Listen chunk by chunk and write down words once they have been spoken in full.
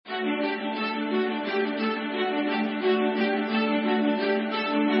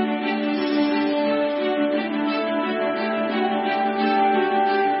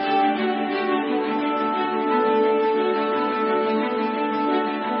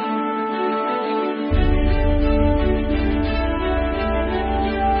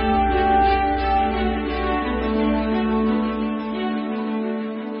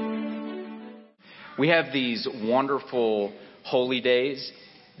We have these wonderful holy days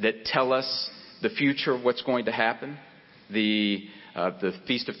that tell us the future of what's going to happen. The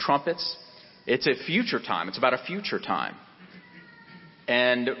Feast of Trumpets, it's a future time. It's about a future time.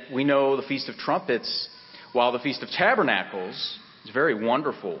 And we know the Feast of Trumpets, while the Feast of Tabernacles is a very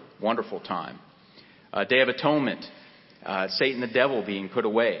wonderful, wonderful time. Day of Atonement, Satan the devil being put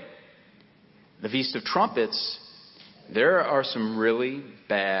away. The Feast of Trumpets, there are some really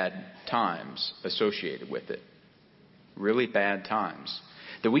bad times associated with it. Really bad times.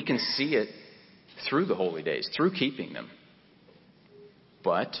 That we can see it through the holy days, through keeping them.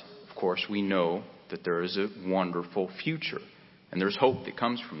 But, of course, we know that there is a wonderful future. And there's hope that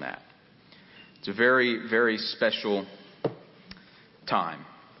comes from that. It's a very, very special time.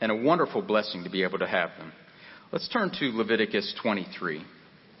 And a wonderful blessing to be able to have them. Let's turn to Leviticus 23.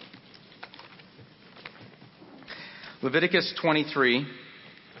 Leviticus 23,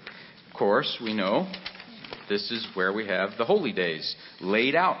 of course, we know this is where we have the holy days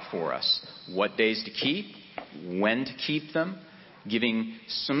laid out for us. What days to keep, when to keep them, giving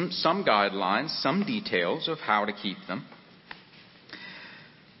some guidelines, some details of how to keep them.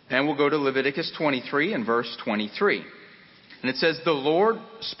 And we'll go to Leviticus 23 and verse 23. And it says, "The Lord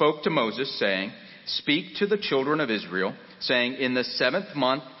spoke to Moses, saying, Speak to the children of Israel, saying, In the 7th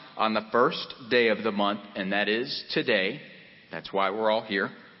month, on the 1st day of the month," and that is today, that's why we're all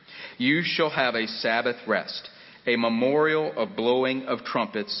here, "you shall have a Sabbath rest, a memorial of blowing of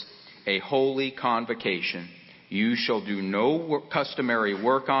trumpets, a holy convocation. You shall do no customary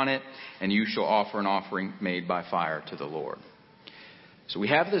work on it, and you shall offer an offering made by fire to the Lord." So we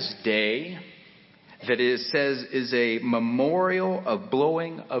have this day that says is a memorial of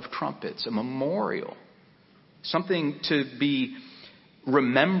blowing of trumpets, a memorial, something to be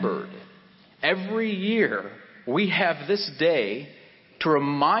remembered. Every year we have this day to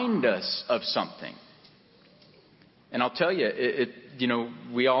remind us of something. And I'll tell you,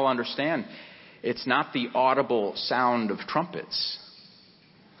 we all understand it's not the audible sound of trumpets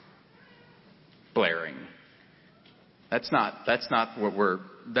blaring. That's not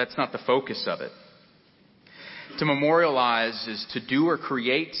the focus of it. To memorialize is to do or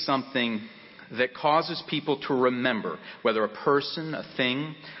create something that causes people to remember, whether a person, a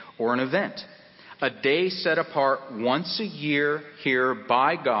thing, or an event. A day set apart once a year here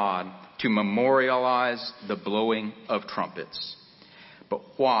by God to memorialize the blowing of trumpets. But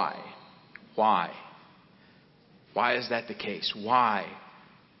why? Why? Why is that the case? Why?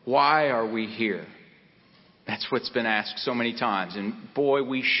 Why are we here? That's what's been asked so many times. And boy,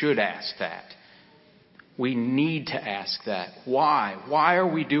 we should ask that. We need to ask that. Why? Why are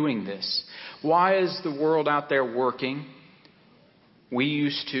we doing this? Why is the world out there working? We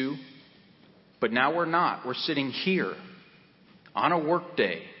used to, but now we're not. We're sitting here on a work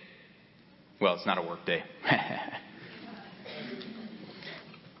day. Well, it's not a work day.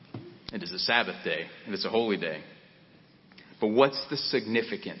 It is a Sabbath day. It is a holy day. But what's the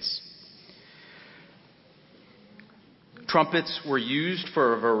significance? Trumpets were used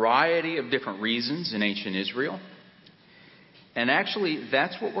for a variety of different reasons in ancient Israel. And actually,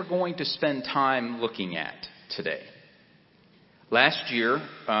 that's what we're going to spend time looking at today. Last year,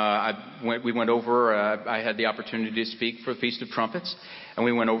 we went over, I had the opportunity to speak for the Feast of Trumpets, and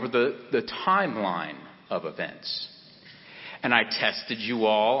we went over the timeline of events. And I tested you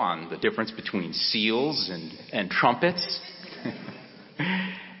all on the difference between seals and trumpets.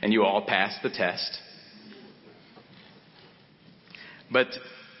 And you all passed the test. But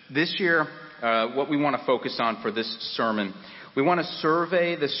this year, what we want to focus on for this sermon, we want to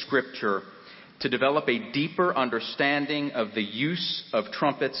survey the Scripture to develop a deeper understanding of the use of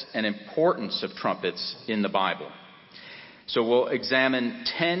trumpets and importance of trumpets in the Bible. So we'll examine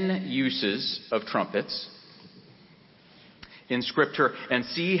 10 uses of trumpets in Scripture and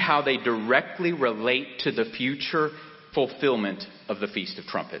see how they directly relate to the future fulfillment of the Feast of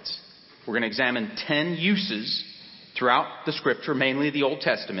Trumpets. We're going to examine 10 uses throughout the Scripture, mainly the Old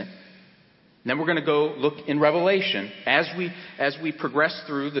Testament. And then we're going to go look in Revelation. As we progress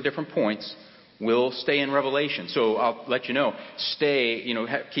through the different points, we'll stay in Revelation. So I'll let you know,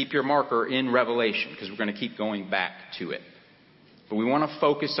 keep your marker in Revelation, because we're going to keep going back to it. But we want to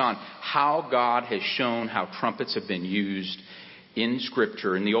focus on how God has shown how trumpets have been used in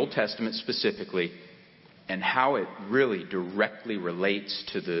Scripture, in the Old Testament specifically, and how it really directly relates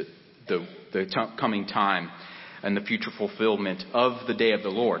to the coming time and the future fulfillment of the day of the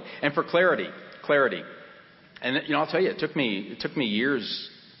Lord. And for clarity. And I'll tell you, it took me years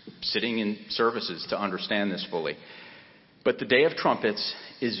sitting in services to understand this fully. But the Day of Trumpets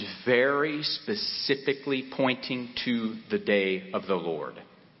is very specifically pointing to the day of the Lord.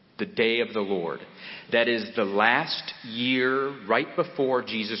 the day of the Lord. That is the last year right before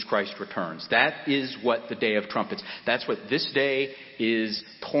Jesus Christ returns. That is what the Day of Trumpets, that's what this day is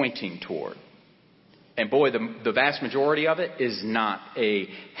pointing toward. And boy, the vast majority of it is not a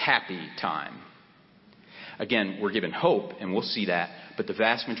happy time. Again, we're given hope, and we'll see that, but the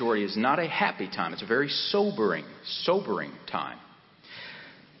vast majority is not a happy time. It's a very sobering time.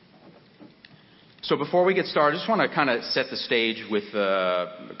 So before we get started, I just want to kind of set the stage with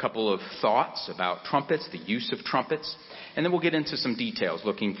a couple of thoughts about trumpets, the use of trumpets, and then we'll get into some details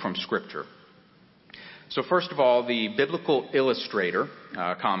looking from Scripture. So first of all, the Biblical Illustrator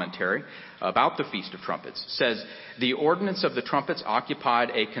commentary about the Feast of Trumpets says, the ordinance of the trumpets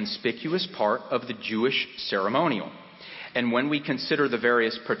occupied a conspicuous part of the Jewish ceremonial. And when we consider the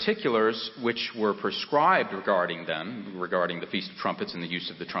various particulars which were prescribed regarding the Feast of Trumpets and the use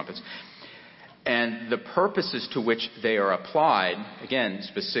of the trumpets, and the purposes to which they are applied, again,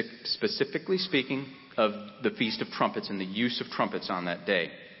 specifically speaking of the Feast of Trumpets and the use of trumpets on that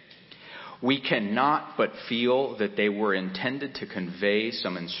day, we cannot but feel that they were intended to convey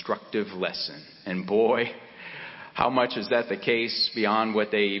some instructive lesson. And boy, how much is that the case beyond what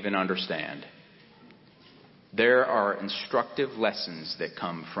they even understand? There are instructive lessons that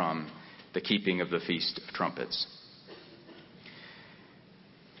come from the keeping of the Feast of Trumpets.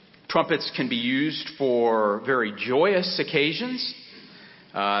 Trumpets can be used for very joyous occasions.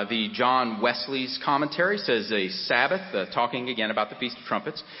 The John Wesley's commentary says a Sabbath, talking again about the Feast of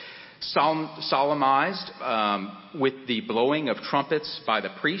Trumpets, solemnized with the blowing of trumpets by the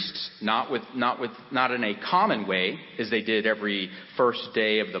priests, not in a common way as they did every first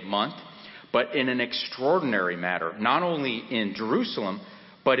day of the month, but in an extraordinary manner, not only in Jerusalem,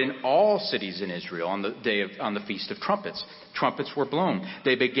 but in all cities in Israel on the Feast of Trumpets. Trumpets were blown.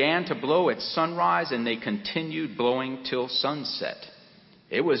 They began to blow at sunrise and they continued blowing till sunset.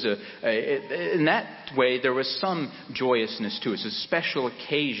 It was in that way, there was some joyousness to it. It was a special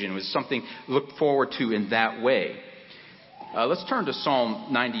occasion. It was something looked forward to in that way. Let's turn to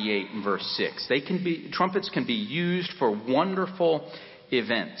Psalm 98 and verse 6. Trumpets can be used for wonderful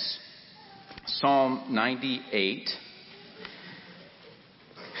events. Psalm 98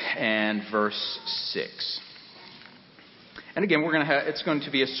 and verse 6. And again, it's going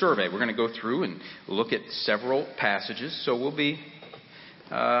to be a survey. We're going to go through and look at several passages. So we'll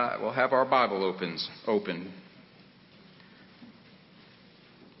have our Bible open.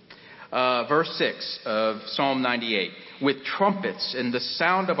 Verse 6 of Psalm 98. With trumpets and the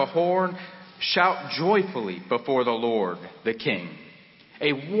sound of a horn, shout joyfully before the Lord, the King.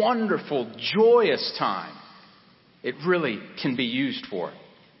 A wonderful, joyous time. It really can be used for.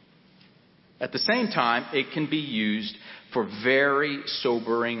 At the same time, it can be used for very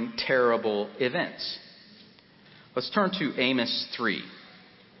sobering, terrible events. Let's turn to Amos 3.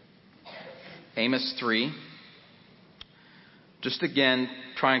 Amos 3. Just again,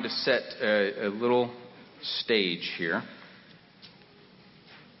 trying to set a little stage here.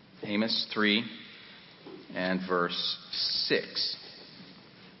 Amos 3 and verse 6.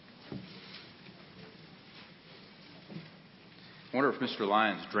 I wonder if Mr.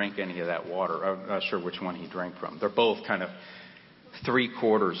 Lyons drank any of that water. I'm not sure which one he drank from. They're both kind of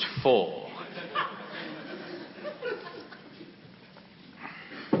 3/4 full.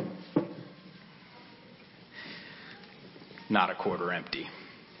 Not a quarter empty.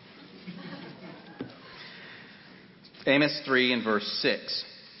 Amos 3 and verse 6.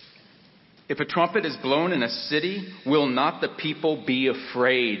 If a trumpet is blown in a city, will not the people be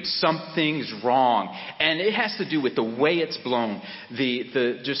afraid? Something's wrong. And it has to do with the way it's blown.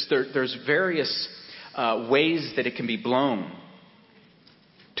 There's various ways that it can be blown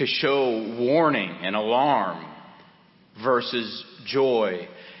to show warning and alarm versus joy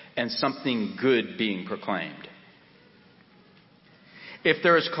and something good being proclaimed. If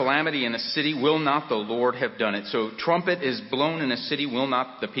there is calamity in a city, will not the Lord have done it? So trumpet is blown in a city, will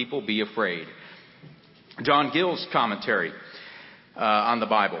not the people be afraid? John Gill's commentary on the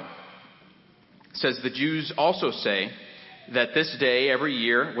Bible says the Jews also say that this day every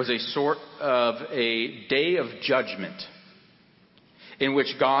year was a sort of a day of judgment in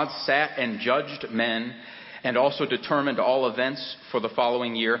which God sat and judged men and also determined all events for the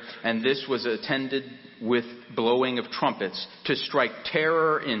following year. And this was attended with blowing of trumpets to strike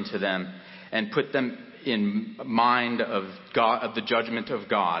terror into them and put them in mind of God, of the judgment of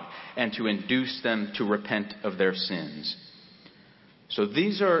God, and to induce them to repent of their sins. So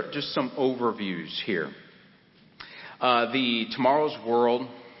these are just some overviews here. The Tomorrow's World,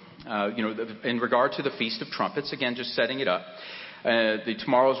 in regard to the Feast of Trumpets, again, just setting it up. The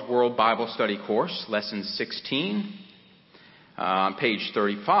Tomorrow's World Bible Study course, Lesson 16, On page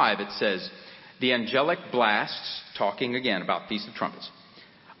 35, it says, the angelic blasts, talking again about Feast of Trumpets,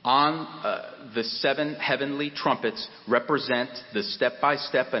 on the 7 heavenly trumpets represent the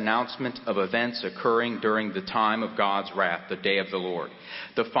step-by-step announcement of events occurring during the time of God's wrath, the day of the Lord,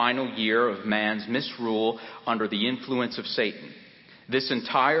 the final year of man's misrule under the influence of Satan. This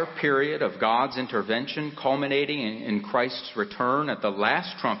entire period of God's intervention, culminating in Christ's return at the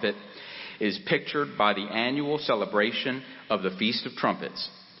last trumpet, is pictured by the annual celebration of the Feast of Trumpets.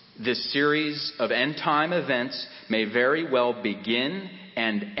 This series of end-time events may very well begin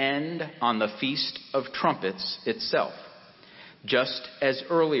and end on the Feast of Trumpets itself, just as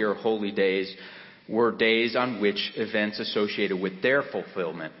earlier holy days were days on which events associated with their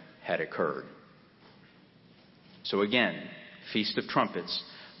fulfillment had occurred. So again, Feast of Trumpets,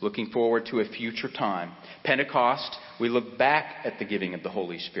 looking forward to a future time. Pentecost, we look back at the giving of the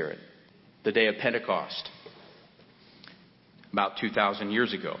Holy Spirit, the day of Pentecost, about 2,000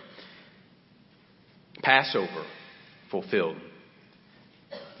 years ago. Passover, fulfilled.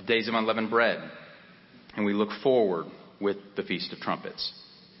 The days of unleavened bread. And we look forward with the Feast of Trumpets.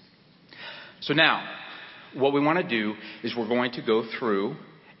 So now, what we want to do is we're going to go through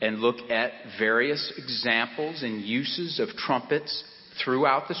and look at various examples and uses of trumpets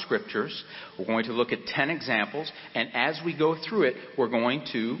throughout the Scriptures. We're going to look at 10 examples, and as we go through it, we're going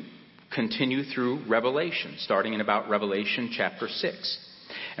to continue through Revelation, starting in about Revelation chapter 6.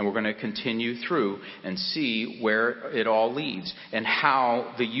 And we're going to continue through and see where it all leads and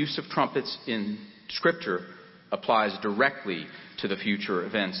how the use of trumpets in Scripture applies directly to the future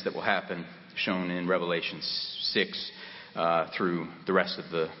events that will happen, shown in Revelation 6 through the rest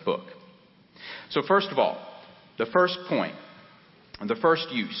of the book. So first of all, the first point, the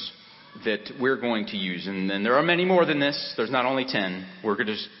first use that we're going to use, and then there are many more than this. There's not only 10. We're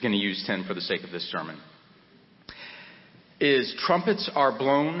just going to use 10 for the sake of this sermon. Is trumpets are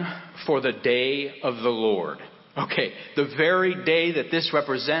blown for the day of the Lord. Okay, the very day that this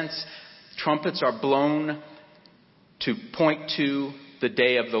represents, trumpets are blown to point to the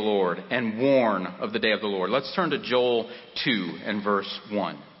day of the Lord and warn of the day of the Lord. Let's turn to Joel 2 and verse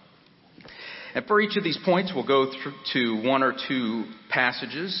 1. And for each of these points, we'll go through to one or two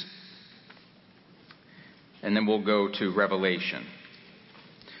passages, and then we'll go to Revelation.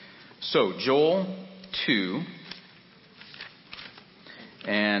 So, Joel 2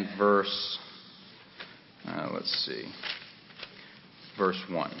 and verse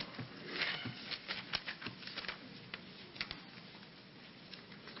 1.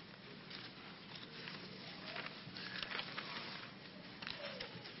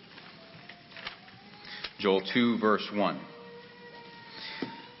 Joel 2, verse 1.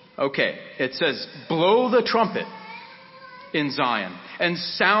 Okay, it says, blow the trumpet in Zion and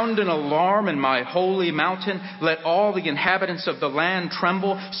sound an alarm in my holy mountain. Let all the inhabitants of the land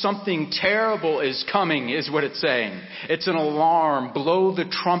tremble. Something terrible is coming, is what it's saying. It's an alarm. Blow the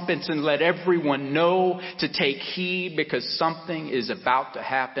trumpets and let everyone know to take heed, because something is about to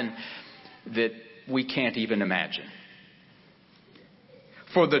happen that we can't even imagine.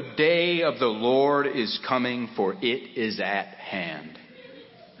 For the day of the Lord is coming, for it is at hand.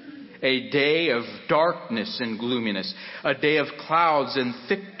 A day of darkness and gloominess, a day of clouds and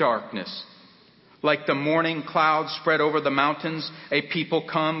thick darkness. Like the morning clouds spread over the mountains, a people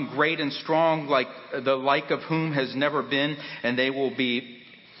come, great and strong, like the like of whom has never been, and they will be,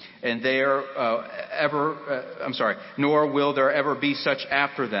 and there nor will there ever be such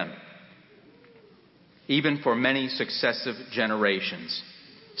after them, even for many successive generations.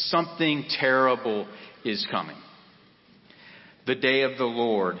 Something terrible is coming. The day of the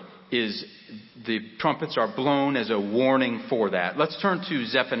Lord is, the trumpets are blown as a warning for that. Let's turn to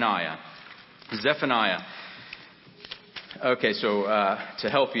Zephaniah. Zephaniah. Okay, so to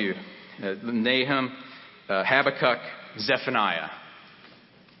help you, Nahum, Habakkuk, Zephaniah.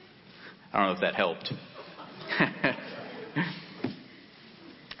 I don't know if that helped.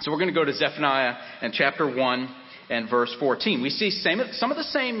 So we're going to go to Zephaniah and chapter 1. And verse 14. We see some of the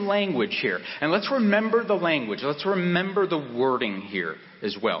same language here. And let's remember the language. Let's remember the wording here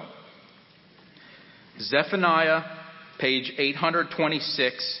as well. Zephaniah, page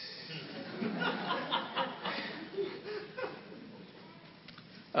 826.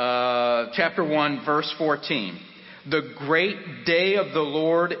 Chapter 1, verse 14. The great day of the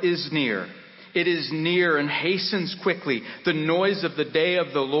Lord is near. It is near and hastens quickly. The noise of the day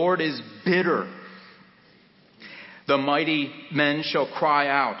of the Lord is bitter. The mighty men shall cry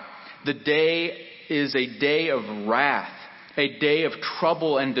out. The day is a day of wrath, a day of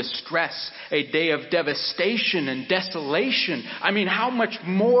trouble and distress, a day of devastation and desolation. I mean, how much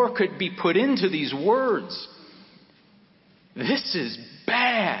more could be put into these words? This is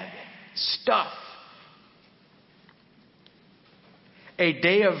bad stuff. A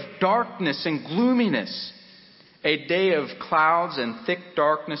day of darkness and gloominess. A day of clouds and thick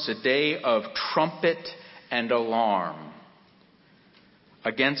darkness. A day of trumpet and alarm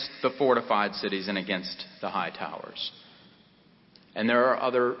against the fortified cities and against the high towers. And there are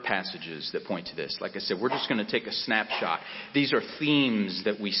other passages that point to this. Like I said, we're just going to take a snapshot. These are themes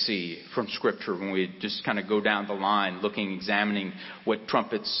that we see from Scripture when we just kind of go down the line, examining what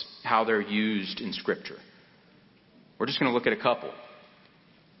trumpets, how they're used in Scripture. We're just going to look at a couple.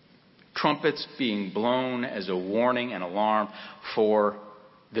 Trumpets being blown as a warning and alarm for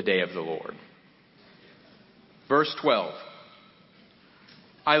the day of the Lord. Verse 12.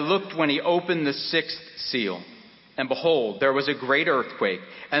 I looked when he opened the sixth seal. And behold, there was a great earthquake,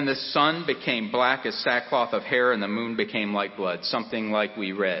 and the sun became black as sackcloth of hair, and the moon became like blood. Something like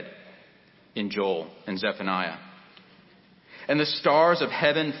we read in Joel and Zephaniah. And the stars of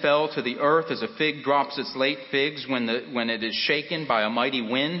heaven fell to the earth as a fig drops its late figs when it is shaken by a mighty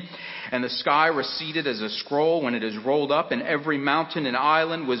wind. And the sky receded as a scroll when it is rolled up, and every mountain and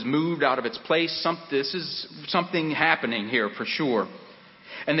island was moved out of its place. This is something happening here for sure.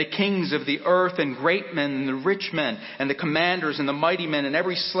 And the kings of the earth and great men and the rich men and the commanders and the mighty men and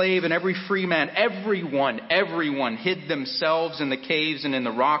every slave and every free man, everyone hid themselves in the caves and in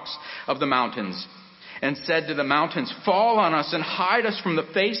the rocks of the mountains, and said to the mountains, fall on us and hide us from the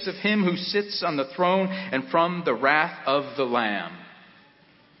face of him who sits on the throne and from the wrath of the Lamb.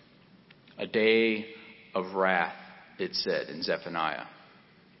 A day of wrath, it said in Zephaniah.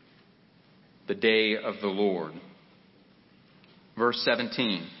 The day of the Lord. Verse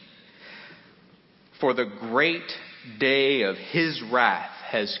 17, for the great day of his wrath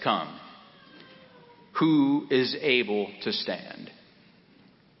has come. Who is able to stand?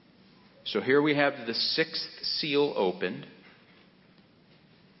 So here we have the sixth seal opened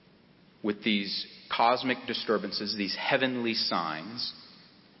with these cosmic disturbances, these heavenly signs.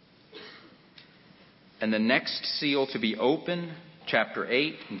 And the next seal to be opened, chapter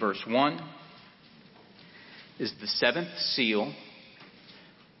 8, verse 1, is the seventh seal,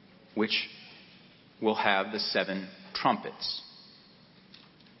 which will have the seven trumpets.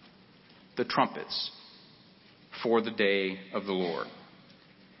 The trumpets for the day of the Lord.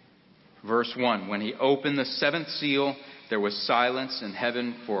 Verse 1, when he opened the seventh seal, there was silence in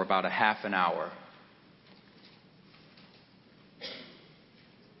heaven for about a half an hour.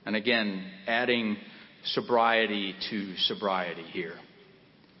 And again, adding sobriety to sobriety here.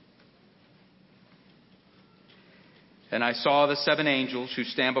 And I saw the seven angels who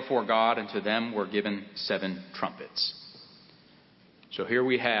stand before God, and to them were given seven trumpets. So here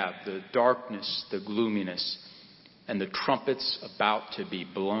we have the darkness, the gloominess, and the trumpets about to be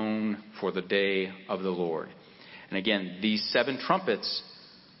blown for the day of the Lord. And again, these seven trumpets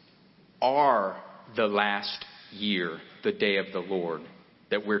are the last year, the day of the Lord,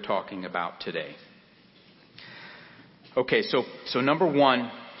 that we're talking about today. Okay, so number one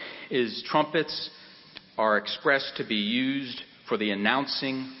is trumpets are expressed to be used for the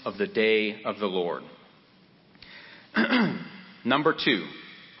announcing of the day of the Lord. Number two,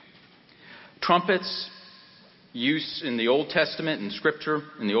 trumpets use in the Old Testament, in Scripture,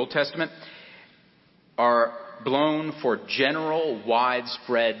 in the Old Testament, are blown for general,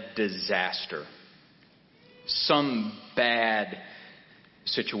 widespread disaster. Some bad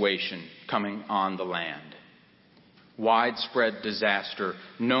situation coming on the land. Widespread disaster,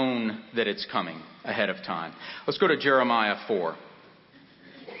 known that it's coming ahead of time. Let's go to Jeremiah 4.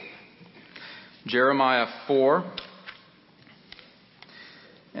 Jeremiah 4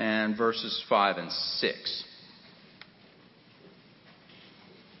 and verses 5 and 6.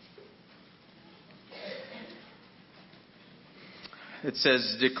 It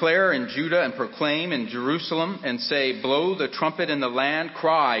says, declare in Judah and proclaim in Jerusalem and say, blow the trumpet in the land,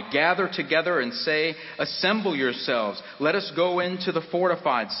 cry, gather together and say, assemble yourselves. Let us go into the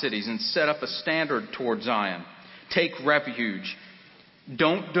fortified cities and set up a standard toward Zion. Take refuge.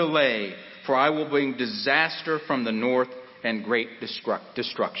 Don't delay, for I will bring disaster from the north and great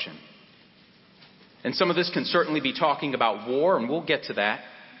destruction. And some of this can certainly be talking about war, and we'll get to that,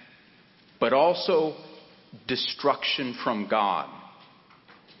 but also destruction from God.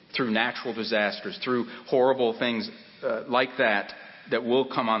 Through natural disasters, through horrible things like that will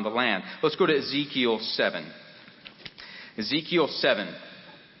come on the land. Let's go to Ezekiel 7. Ezekiel 7,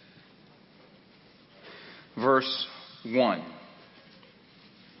 verse 1.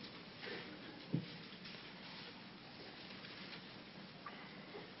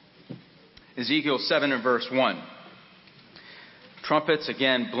 Ezekiel 7 and verse 1. Trumpets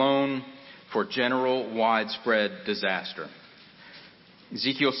again blown for general widespread disaster.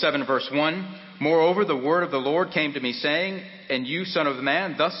 Ezekiel 7 verse 1, moreover, the word of the Lord came to me saying, and you, son of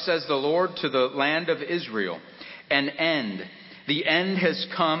man, thus says the Lord to the land of Israel, an end. The end has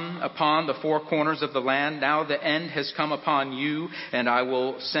come upon the four corners of the land. Now the end has come upon you, and I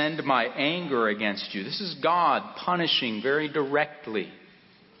will send my anger against you. This is God punishing very directly.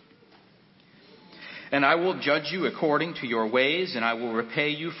 And I will judge you according to your ways, and I will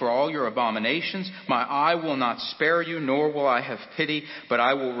repay you for all your abominations. My eye will not spare you, nor will I have pity, but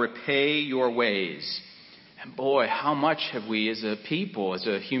I will repay your ways. And boy, how much have we as a people, as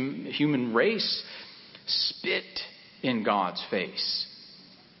a human race, spit in God's face.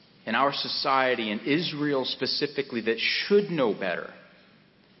 In our society, in Israel specifically, that should know better.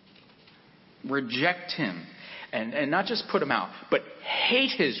 Reject him. And not just put him out, but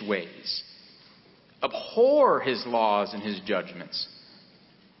hate his ways. Abhor his laws and his judgments.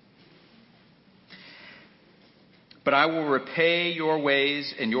 But I will repay your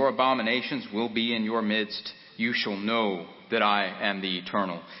ways, and your abominations will be in your midst. You shall know that I am the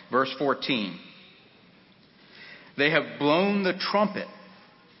Eternal. Verse 14. They have blown the trumpet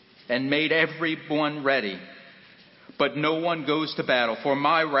and made everyone ready, but no one goes to battle. For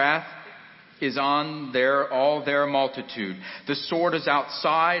my wrath is on all their multitude. The sword is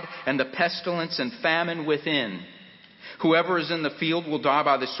outside, and the pestilence and famine within. Whoever is in the field will die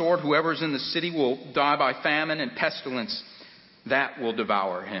by the sword. Whoever is in the city will die by famine and pestilence. That will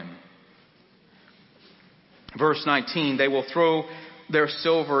devour him. Verse 19, they will throw their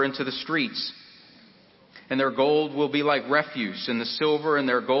silver into the streets, and their gold will be like refuse, and the silver and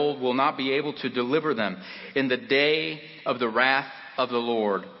their gold will not be able to deliver them. In the day of the wrath of the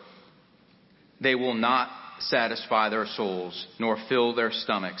Lord, they will not satisfy their souls, nor fill their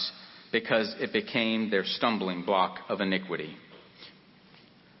stomachs, because it became their stumbling block of iniquity.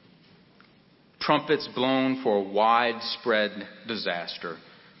 Trumpets blown for widespread disaster.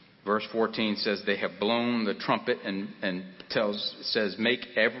 Verse 14 says they have blown the trumpet and says, make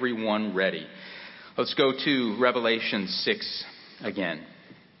everyone ready. Let's go to Revelation 6 again.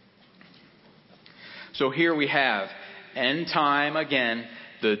 So here we have end time again,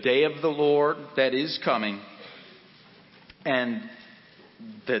 the day of the Lord that is coming, and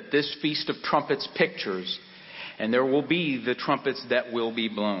that this Feast of Trumpets pictures, and there will be the trumpets that will be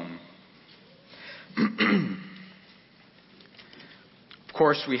blown. Of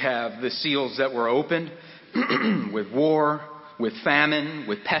course, we have the seals that were opened with war, with famine,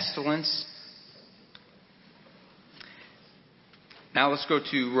 with pestilence. Now let's go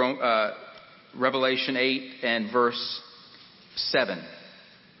to Revelation 8 and verse 7.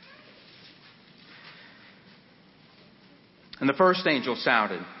 And the first angel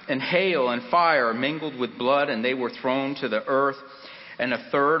sounded, and hail and fire mingled with blood, and they were thrown to the earth. And a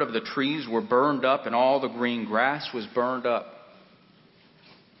third of the trees were burned up, and all the green grass was burned up.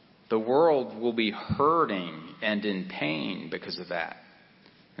 The world will be hurting and in pain because of that.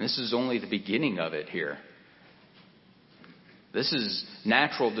 And this is only the beginning of it here. This is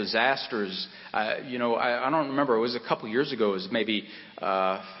natural disasters. I don't remember. It was a couple years ago. It was maybe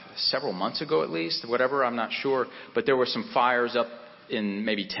several months ago at least. Whatever, I'm not sure. But there were some fires up in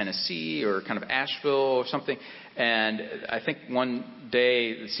maybe Tennessee or kind of Asheville or something. And I think one day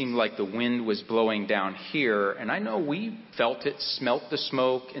it seemed like the wind was blowing down here. And I know we felt it, smelt the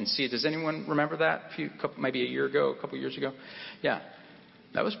smoke and see it. Does anyone remember that? Maybe a year ago, a couple years ago? Yeah.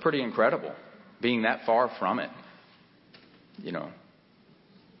 That was pretty incredible, being that far from it.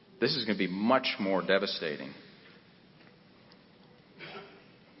 This is going to be much more devastating.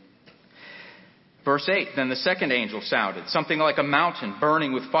 Verse 8, then the second angel sounded. Something like a mountain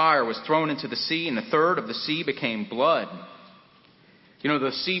burning with fire was thrown into the sea, and the third of the sea became blood.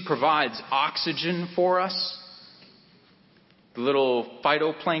 The sea provides oxygen for us. The little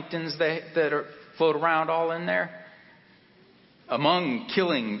phytoplanktons that float around all in there. Among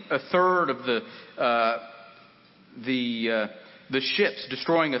killing a third of the ships,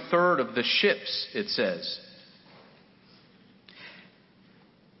 destroying a third of the ships, it says.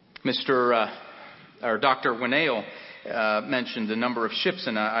 Dr. Winnail mentioned the number of ships,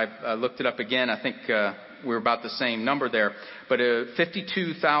 and I looked it up again. I think we're about the same number there. But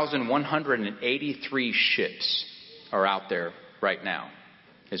 52,183 ships are out there right now,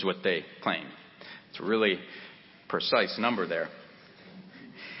 is what they claim. It's a really precise number there.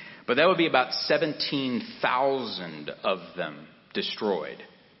 But that would be about 17,000 of them destroyed.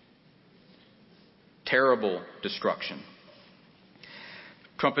 Terrible destruction.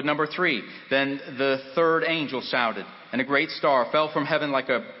 Trumpet number 3. Then the third angel sounded, and a great star fell from heaven like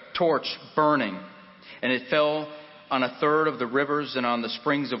a torch burning, and it fell on a third of the rivers and on the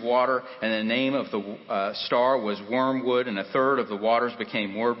springs of water, and the name of the star was Wormwood, and a third of the waters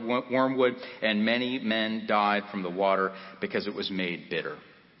became wormwood, and many men died from the water because it was made bitter.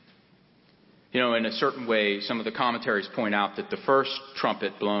 In a certain way, some of the commentaries point out that the first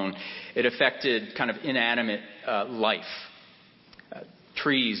trumpet blown, it affected kind of inanimate life,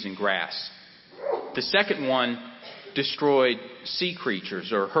 trees and grass. The second one destroyed sea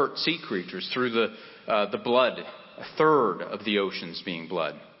creatures or hurt sea creatures through the blood, a third of the oceans being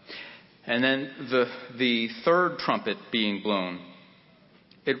blood. And then the third trumpet being blown,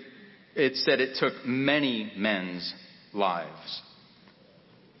 it said it took many men's lives.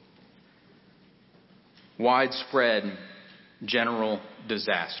 Widespread general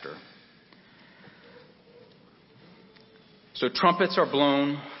disaster. So trumpets are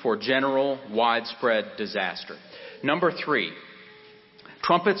blown for general widespread disaster. Number 3,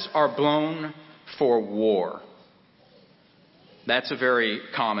 trumpets are blown for war. That's a very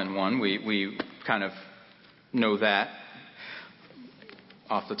common one. We kind of know that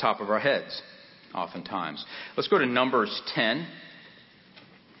off the top of our heads, oftentimes. Let's go to Numbers 10.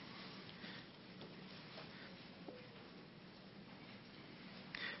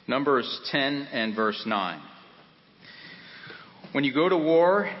 Numbers 10 and verse 9. When you go to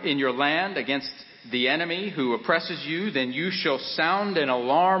war in your land against the enemy who oppresses you, then you shall sound an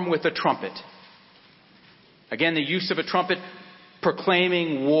alarm with a trumpet. Again, the use of a trumpet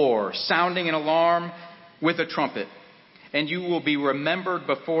proclaiming war, sounding an alarm with a trumpet. And you will be remembered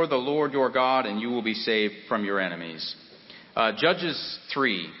before the Lord your God, and you will be saved from your enemies. Judges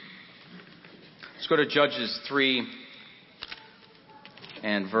 3. Let's go to Judges 3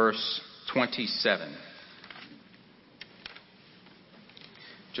 and verse 27.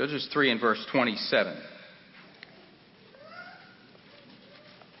 Judges 3 and verse 27.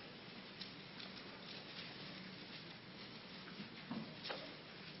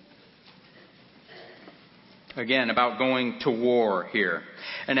 Again, about going to war here.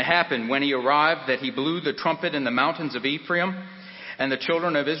 And it happened when he arrived that he blew the trumpet in the mountains of Ephraim, and the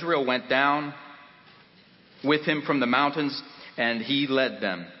children of Israel went down with him from the mountains, and he led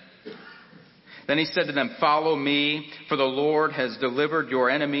them. Then he said to them, "Follow me, for the Lord has delivered your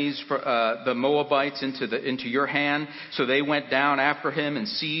enemies, the Moabites, into your hand." So they went down after him and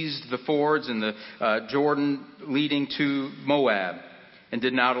seized the fords in the Jordan leading to Moab, and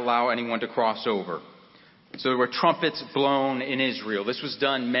did not allow anyone to cross over. So there were trumpets blown in Israel. This was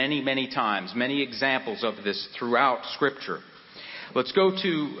done many, many times. Many examples of this throughout Scripture. Let's go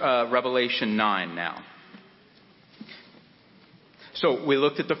to Revelation 9 now. So we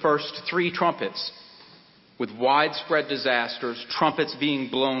looked at the first 3 trumpets with widespread disasters, trumpets being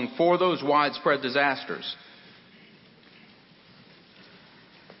blown for those widespread disasters.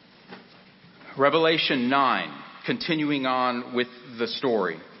 Revelation 9, continuing on with the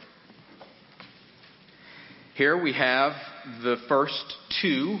story. Here we have the first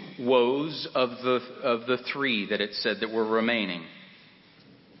 2 woes of the 3 that it said that were remaining.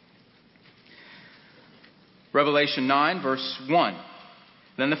 Revelation 9, verse 1.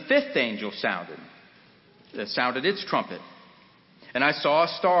 Then the 5th angel sounded its trumpet. And I saw a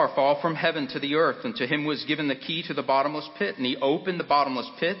star fall from heaven to the earth, and to him was given the key to the bottomless pit. And he opened the bottomless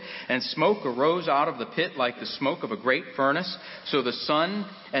pit, and smoke arose out of the pit like the smoke of a great furnace. So the sun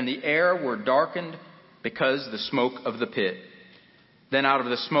and the air were darkened because the smoke of the pit. Then out of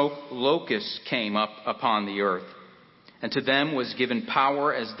the smoke locusts came up upon the earth. And to them was given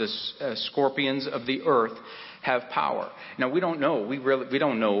power as the scorpions of the earth have power. Now we don't know. We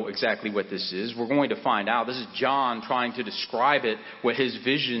don't know exactly what this is. We're going to find out. This is John trying to describe it, what his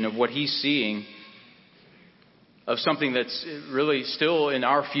vision of what he's seeing of something that's really still in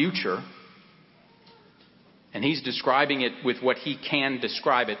our future. And he's describing it with what he can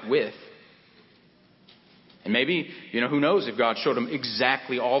describe it with. And maybe, who knows if God showed him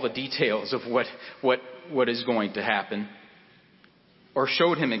exactly all the details of what is going to happen. Or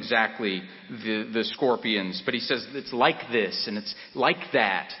showed him exactly the scorpions. But he says it's like this and it's like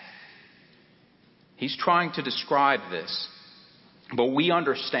that. He's trying to describe this. But we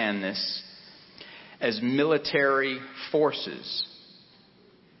understand this as military forces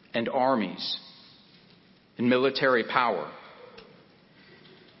and armies and military power.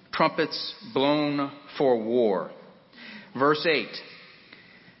 Trumpets blown for war. Verse 8.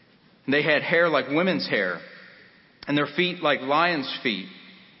 They had hair like women's hair, and their feet like lions' feet.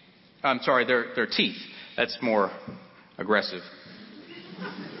 Their teeth. That's more aggressive.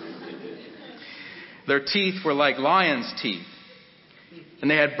 Their teeth were like lions' teeth.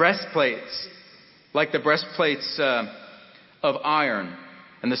 And they had breastplates, like the breastplates of iron.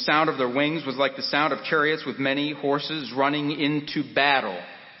 And the sound of their wings was like the sound of chariots with many horses running into battle.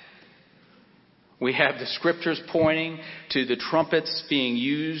 We have the scriptures pointing to the trumpets being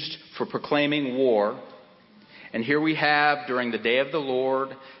used for proclaiming war. And here we have, during the day of the Lord,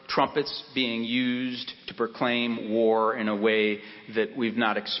 trumpets being used to proclaim war in a way that we've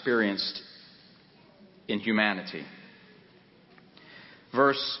not experienced in humanity.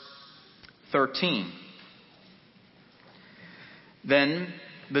 Verse 13. Then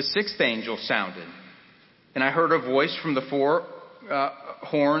the sixth angel sounded, and I heard a voice from the four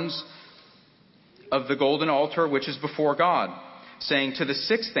horns of the golden altar which is before God, saying to the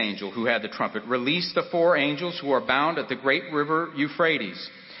sixth angel who had the trumpet, "Release the four angels who are bound at the great river Euphrates."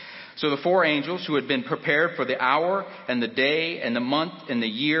 So the four angels who had been prepared for the hour and the day and the month and the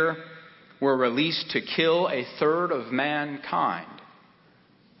year were released to kill a third of mankind.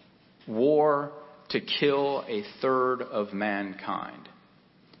 War to kill a third of mankind.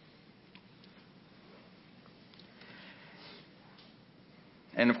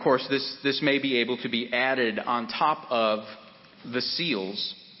 And of course, this may be able to be added on top of the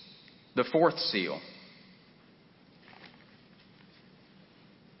seals, the fourth seal.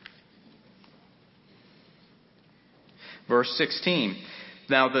 Verse 16.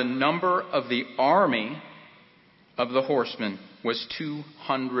 Now the number of the army of the horsemen was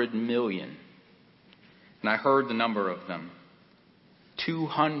 200 million. And I heard the number of them.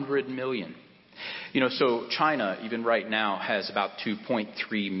 200 million. So China, even right now, has about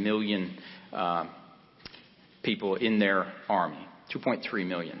 2.3 million people in their army. 2.3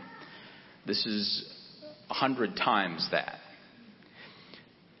 million. This is 100 times that.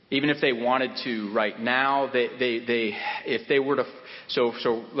 Even if they wanted to right now, if they were to, so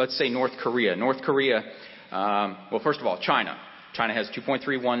let's say North Korea. North Korea, first of all, China. China has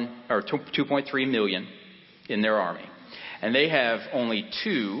 2.3 million in their army. And they have only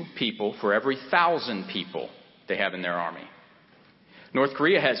 2 people for every 1,000 people they have in their army. North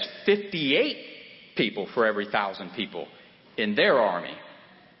Korea has 58 people for every 1,000 people in their army.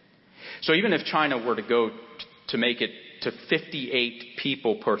 So even if China were to go to make it to 58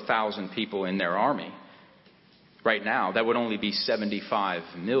 people per 1,000 people in their army, right now, that would only be 75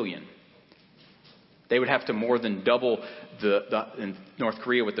 million. They would have to more than double in North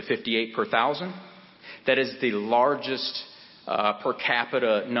Korea with the 58 per 1,000. That is the largest per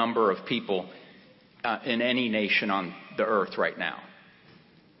capita number of people in any nation on the earth right now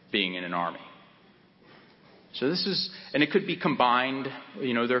being in an army. So this is, and it could be combined.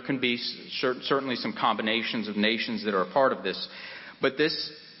 There can be certainly some combinations of nations that are a part of this. But this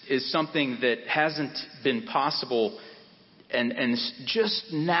is something that hasn't been possible and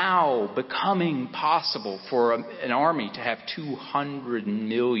just now becoming possible for an army to have 200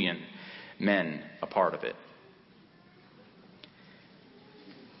 million men a part of it.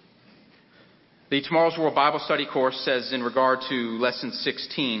 The Tomorrow's World Bible Study course says in regard to lesson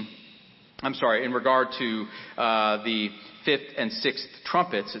 16, in regard to the fifth and sixth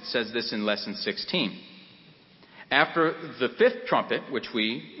trumpets, it says this in lesson 16. After the fifth trumpet, which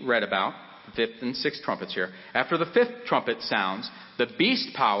we read about, the fifth and sixth trumpets here, after the fifth trumpet sounds, the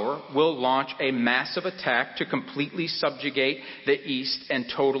beast power will launch a massive attack to completely subjugate the East and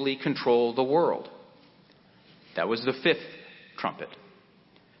totally control the world. That was the fifth trumpet.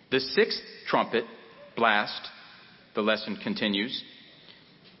 The sixth trumpet blast, the lesson continues,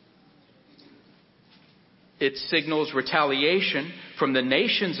 it signals retaliation from the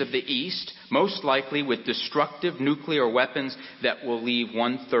nations of the East, most likely with destructive nuclear weapons that will leave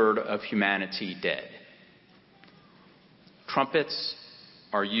 1/3 of humanity dead. Trumpets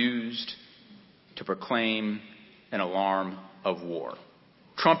are used to proclaim an alarm of war.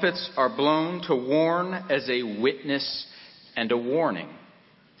 Trumpets are blown to warn as a witness and a warning.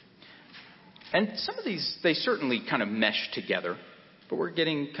 And some of these, they certainly kind of mesh together, but we're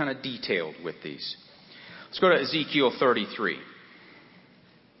getting kind of detailed with these. Let's go to Ezekiel 33.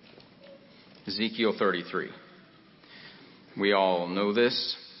 Ezekiel 33. We all know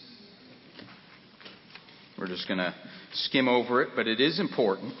this. We're just going to skim over it, but it is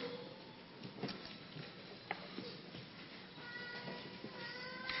important.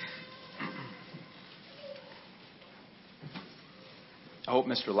 I hope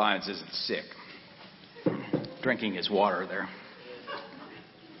Mr. Lyons isn't sick. Drinking his water there.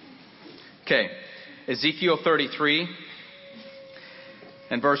 Okay. Ezekiel 33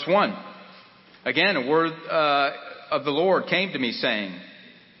 and verse 1. Again, a word of the Lord came to me saying,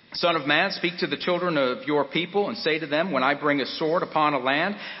 Son of man, speak to the children of your people and say to them, when I bring a sword upon a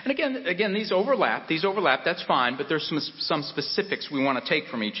land. And again, these overlap, that's fine, but there's some specifics we want to take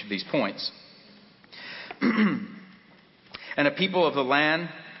from each of these points. And the people of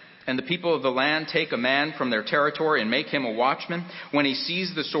the land take a man from their territory and make him a watchman. When he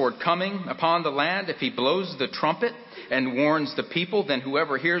sees the sword coming upon the land, if he blows the trumpet and warns the people, then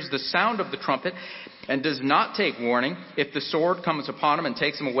whoever hears the sound of the trumpet and does not take warning, if the sword comes upon him and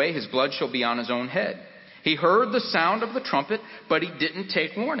takes him away, his blood shall be on his own head. He heard the sound of the trumpet, but he didn't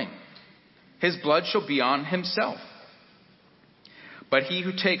take warning. His blood shall be on himself. But he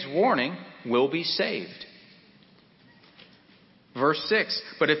who takes warning will be saved. Verse 6,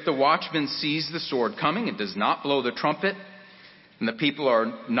 but if the watchman sees the sword coming and does not blow the trumpet, and the people are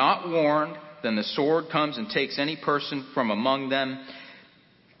not warned, then the sword comes and takes any person from among them.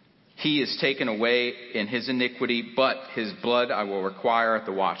 He is taken away in his iniquity, but his blood I will require at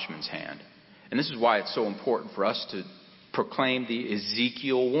the watchman's hand. And this is why it's so important for us to proclaim the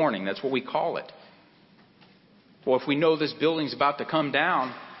Ezekiel warning. That's what we call it. Well, if we know this building's about to come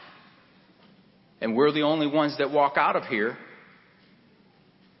down, and we're the only ones that walk out of here,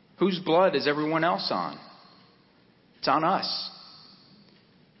 whose blood is everyone else on? It's on us.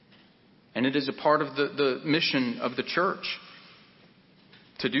 And it is a part of the mission of the church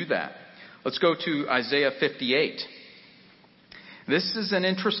to do that. Let's go to Isaiah 58. This is an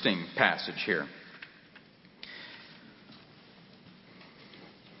interesting passage here.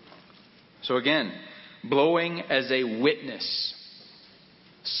 So again, blowing as a witness.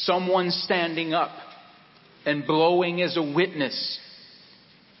 Someone standing up and blowing as a witness.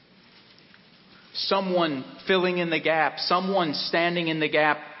 Someone filling in the gap. Someone standing in the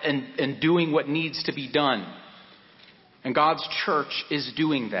gap and doing what needs to be done. And God's church is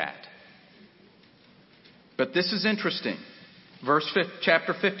doing that. But this is interesting.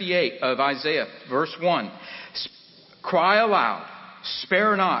 Chapter 58 of Isaiah, verse 1. Cry aloud,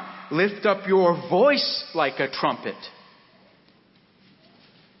 spare not, lift up your voice like a trumpet.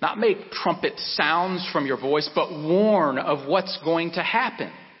 Not make trumpet sounds from your voice, but warn of what's going to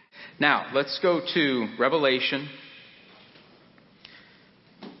happen. Now, let's go to Revelation.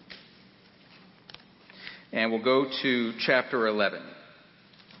 And we'll go to chapter 11.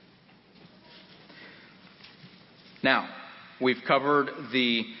 Now, we've covered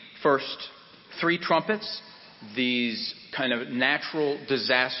the first 3 trumpets, these kind of natural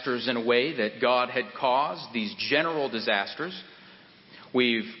disasters in a way that God had caused, these general disasters.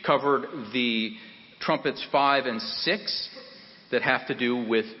 We've covered the trumpets 5 and 6 that have to do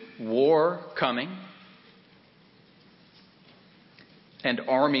with war coming and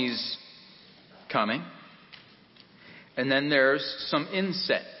armies coming. And then there's some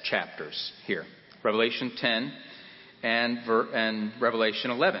inset chapters here. Revelation 10 and Revelation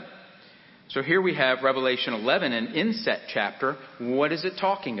 11. So here we have Revelation 11, an inset chapter. What is it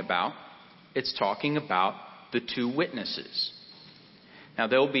talking about? It's talking about the 2 witnesses. Now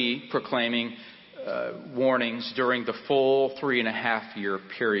they'll be proclaiming warnings during the full 3.5-year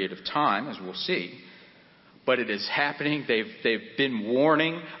period of time, as we'll see. But it is happening. They've been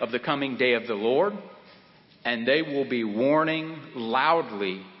warning of the coming day of the Lord. And they will be warning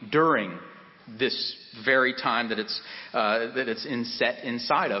loudly during this very time that it's inset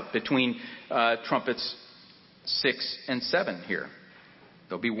inside of, between trumpets 6 and 7 here.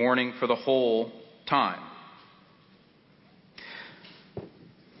 They'll be warning for the whole time.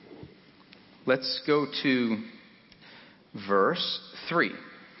 Let's go to verse 3.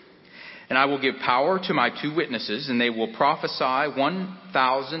 And I will give power to my 2 witnesses, and they will prophesy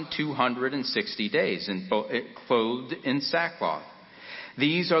 1,260 days, clothed in sackcloth.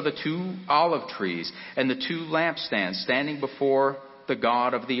 These are the 2 olive trees and the 2 lampstands standing before the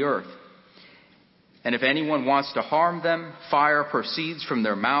God of the earth. And if anyone wants to harm them, fire proceeds from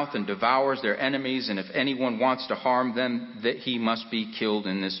their mouth and devours their enemies. And if anyone wants to harm them, that he must be killed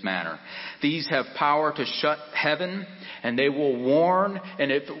in this manner. These have power to shut heaven, and they will warn.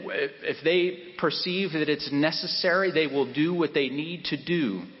 And if they perceive that it's necessary, they will do what they need to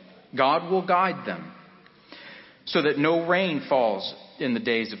do. God will guide them so that no rain falls in the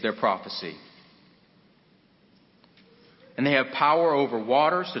days of their prophecy. And they have power over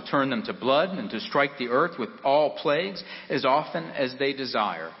waters to turn them to blood and to strike the earth with all plagues as often as they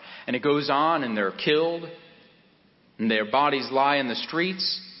desire. And it goes on, and they're killed, and their bodies lie in the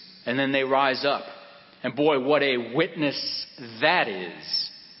streets, and then they rise up. And boy, what a witness that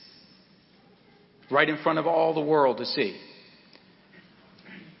is. Right in front of all the world to see.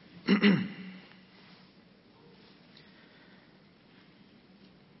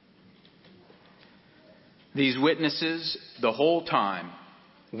 These witnesses, the whole time,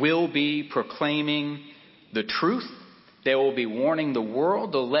 will be proclaiming the truth. They will be warning the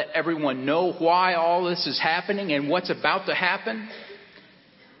world to let everyone know why all this is happening and what's about to happen.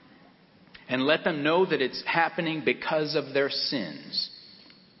 and let them know that it's happening because of their sins,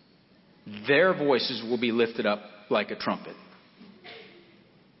 their voices will be lifted up like a trumpet.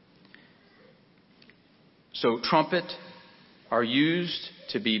 So trumpet are used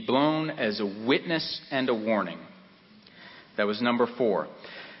to be blown as a witness and a warning. That was number 4.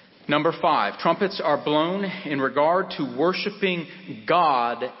 Number 5, trumpets are blown in regard to worshiping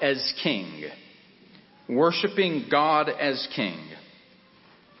God as King. Worshiping God as King.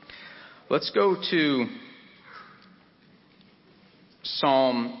 Let's go to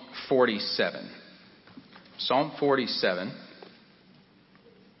Psalm 47. Psalm 47.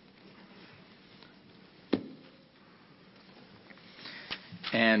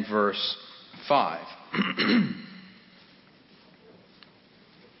 And verse 5.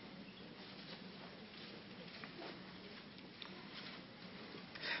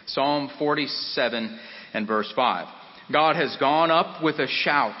 Psalm 47 and verse 5. God has gone up with a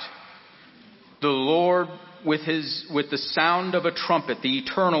shout. The Lord with the sound of a trumpet. The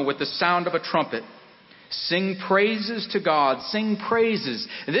Eternal with the sound of a trumpet. Sing praises to God. Sing praises.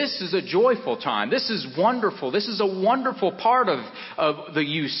 This is a joyful time. This is wonderful. This is a wonderful part of the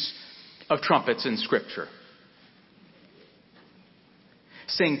use of trumpets in Scripture.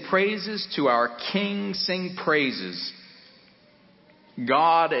 Sing praises to our King. Sing praises.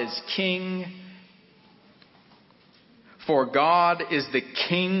 God as King. For God is the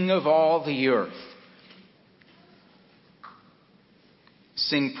King of all the earth.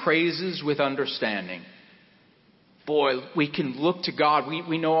 Sing praises with understanding. Boy, we can look to God.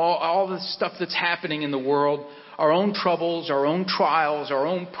 We know all the stuff that's happening in the world. Our own troubles, our own trials, our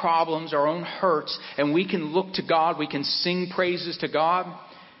own problems, our own hurts. And we can look to God. We can sing praises to God.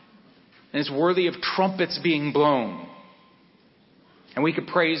 And it's worthy of trumpets being blown. And we can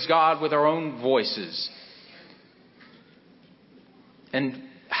praise God with our own voices. And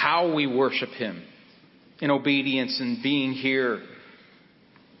how we worship Him in obedience and being here.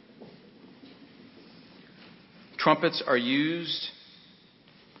 Trumpets are used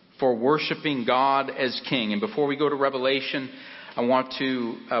for worshiping God as King. And before we go to Revelation, we're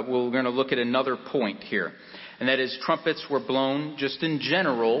going to look at another point here. And that is, trumpets were blown just in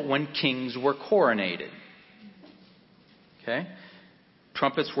general when kings were coronated. Okay?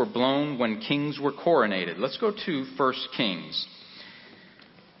 Trumpets were blown when kings were coronated. Let's go to 1 Kings.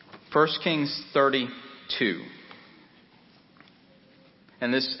 1 Kings 32.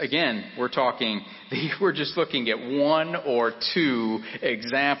 And this, again, we're just looking at 1 or 2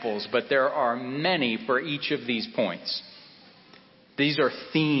 examples, but there are many for each of these points. These are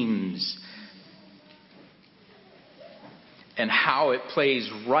themes. And how it plays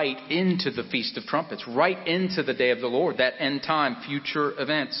right into the Feast of Trumpets, right into the day of the Lord, that end time future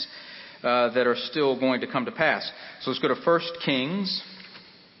events that are still going to come to pass. So let's go to 1 Kings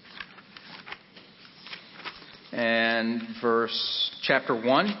and chapter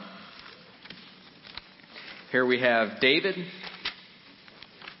 1. Here we have David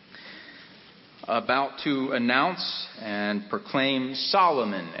about to announce and proclaim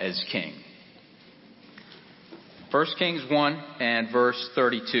Solomon as king. 1 Kings 1 and verse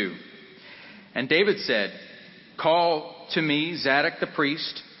 32. And David said, "Call to me Zadok the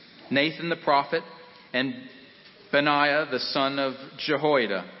priest, Nathan the prophet, and Benaiah the son of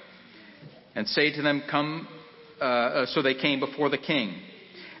Jehoiada, and say to them, come." So they came before the king.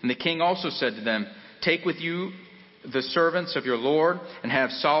 And the king also said to them, "Take with you the servants of your Lord, and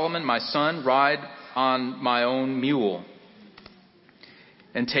have Solomon my son ride on my own mule,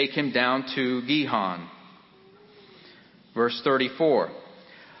 and take him down to Gihon." Verse 34.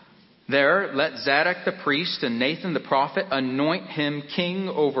 "There let Zadok the priest and Nathan the prophet anoint him king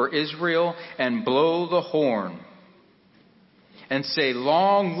over Israel, and blow the horn, and say,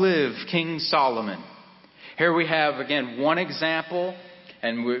 'Long live King Solomon.'" Here we have, again, one example,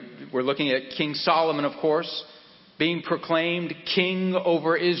 and we're looking at King Solomon, of course, being proclaimed king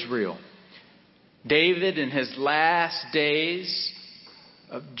over Israel. David, in his last days,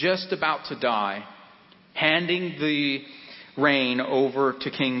 just about to die, handing the reign over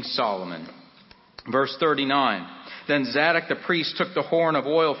to King Solomon. Verse 39. "Then Zadok the priest took the horn of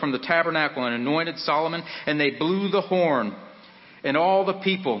oil from the tabernacle and anointed Solomon, and they blew the horn. And all the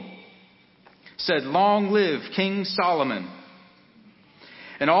people said, 'Long live King Solomon.'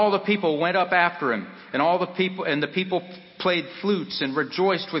 And all the people went up after him, and the people played flutes and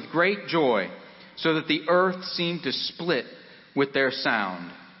rejoiced with great joy, so that the earth seemed to split with their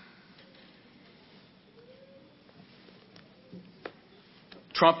sound."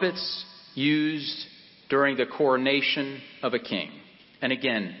 Trumpets used during the coronation of a king. And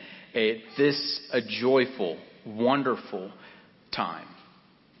again, a joyful, wonderful time.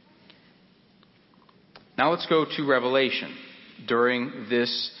 Now let's go to Revelation during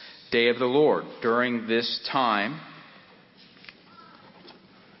this day of the Lord, during this time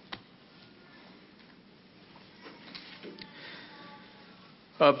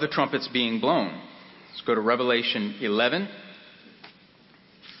of the trumpets being blown. Let's go to Revelation 11.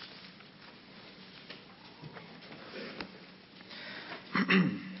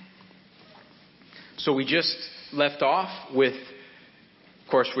 So we just left off with, of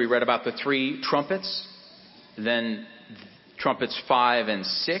course, we read about the 3 trumpets, then trumpets 5 and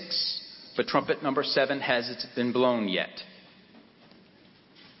 6, but trumpet number 7 hasn't been blown yet.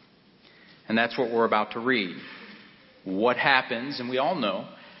 And that's what we're about to read. What happens, and we all know,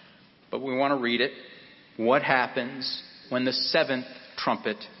 but we want to read it, what happens when the 7th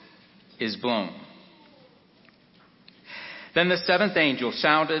trumpet is blown. Then the 7th angel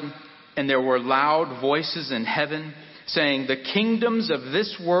sounded, and there were loud voices in heaven, saying, "The kingdoms of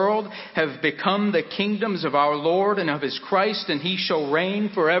this world have become the kingdoms of our Lord and of his Christ, and he shall reign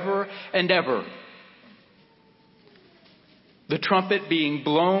forever and ever." The trumpet being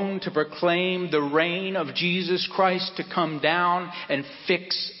blown to proclaim the reign of Jesus Christ to come down and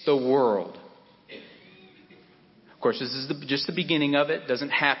fix the world. Of course, this is just the beginning of it. It doesn't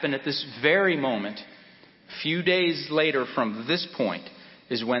happen at this very moment. A few days later from this point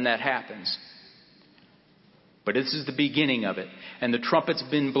is when that happens. But this is the beginning of it. And the trumpet's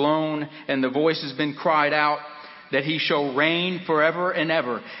been blown and the voice has been cried out that he shall reign forever and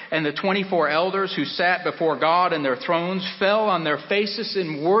ever. And the 24 elders who sat before God in their thrones fell on their faces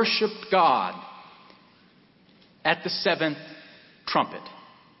and worshiped God at the 7th trumpet.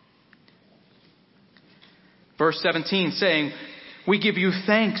 Verse 17 saying, "We give you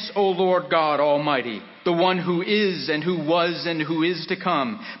thanks, O Lord God Almighty, the one who is and who was and who is to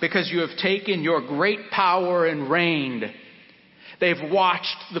come, because you have taken your great power and reigned." They've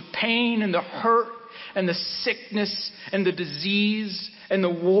watched the pain and the hurt and the sickness and the disease and the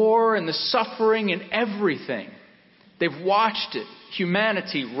war and the suffering and everything. They've watched it,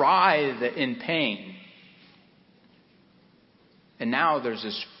 humanity writhe in pain. And now there's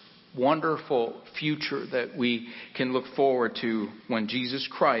this wonderful future that we can look forward to when Jesus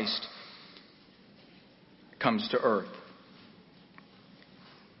Christ comes to earth.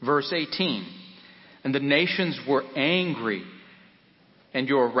 Verse 18, "And the nations were angry, and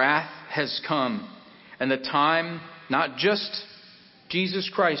your wrath has come, and the time," not just Jesus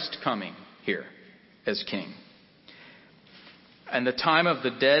Christ coming here as king, "and the time of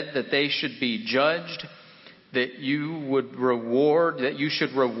the dead that they should be judged, that you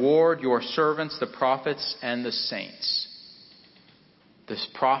should reward your servants, the prophets and the saints." The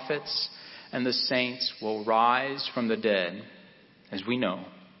prophets and the saints will rise from the dead, as we know,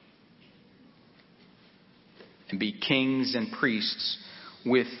 and be kings and priests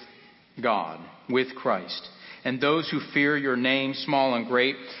with God, with Christ. "And those who fear your name, small and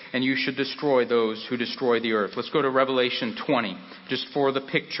great, and you should destroy those who destroy the earth." Let's go to Revelation 20, just for the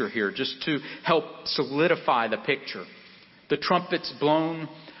picture here, just to help solidify the picture. The trumpet's blown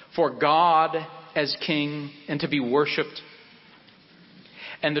for God as king and to be worshipped,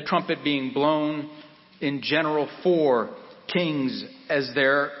 and the trumpet being blown in general for kings as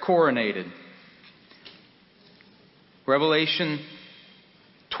they're coronated. Revelation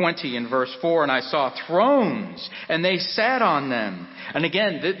 20 in verse 4, "And I saw thrones, and they sat on them." And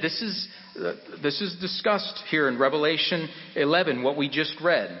again, this is discussed here in Revelation 11, what we just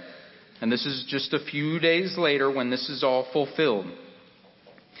read. And this is just a few days later when this is all fulfilled.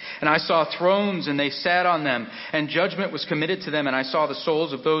 "And I saw thrones, and they sat on them, and judgment was committed to them. And I saw the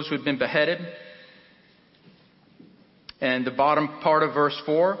souls of those who had been beheaded." And the bottom part of verse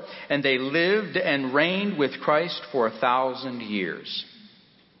 4, "And they lived and reigned with Christ for 1,000 years."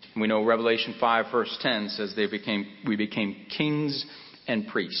 We know Revelation 5 verse 10 says we became kings and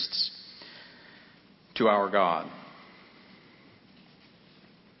priests to our God.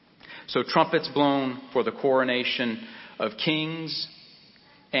 So trumpets blown for the coronation of kings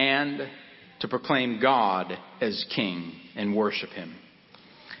and to proclaim God as king and worship him.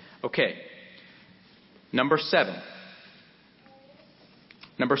 Okay. Number 7.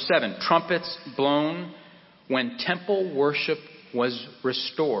 Trumpets blown when temple worship was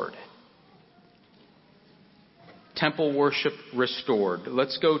restored. Temple worship restored.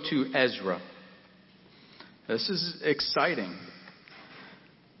 Let's go to Ezra. This is exciting.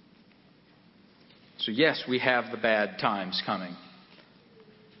 So yes, we have the bad times coming.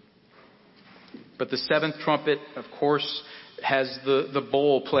 But the 7th trumpet, of course, has the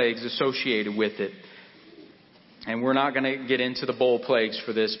bowl plagues associated with it. And we're not going to get into the bowl plagues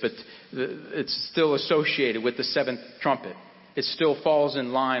for this, but it's still associated with the 7th trumpet. it still falls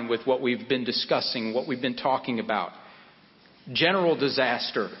in line with what we've been discussing, what we've been talking about. General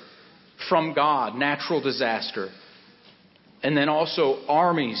disaster from God, natural disaster. And then also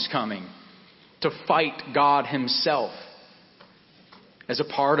armies coming to fight God himself as a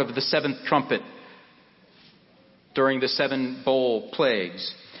part of the seventh trumpet during the 7 bowl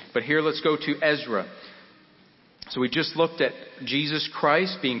plagues. But here let's go to Ezra. So we just looked at Jesus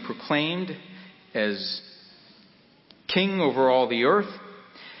Christ being proclaimed as king over all the earth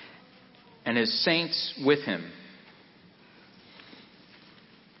and his saints with him.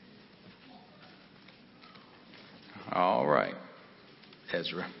 All right,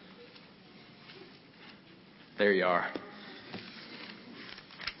 Ezra. There you are.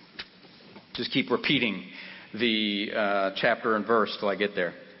 Just keep repeating the chapter and verse till I get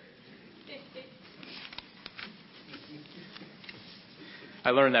there. I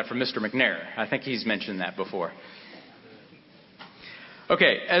learned that from Mr. McNair. I think he's mentioned that before.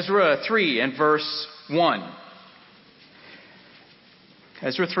 Okay, Ezra 3 and verse 1.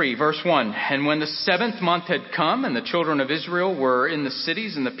 Ezra 3, verse 1. And when the 7th month had come, and the children of Israel were in the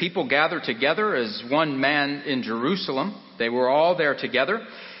cities, and the people gathered together as one man in Jerusalem, they were all there together,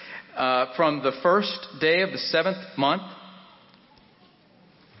 from the first day of the 7th month.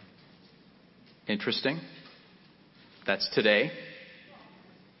 Interesting. That's today.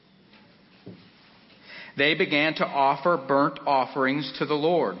 They began to offer burnt offerings to the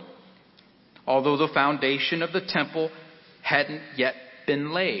Lord, although the foundation of the temple hadn't yet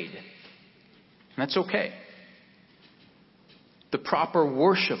been laid. And that's okay. The proper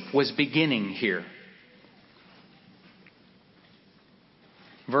worship was beginning here.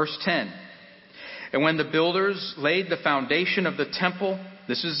 Verse 10. And when the builders laid the foundation of the temple,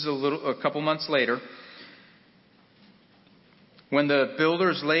 this is a couple months later. When the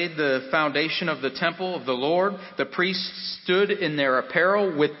builders laid the foundation of the temple of the Lord, the priests stood in their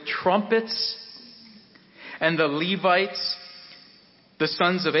apparel with trumpets, and the Levites, the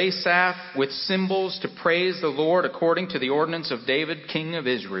sons of Asaph, with cymbals to praise the Lord according to the ordinance of David, king of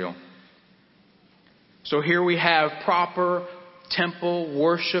Israel. So here we have proper temple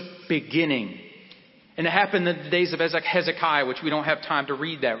worship beginning. And it happened in the days of Hezekiah, which we don't have time to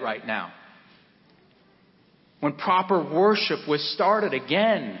read that right now. When proper worship was started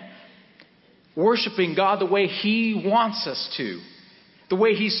again. Worshiping God the way He wants us to. The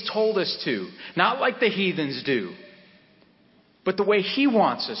way He's told us to. Not like the heathens do. But the way He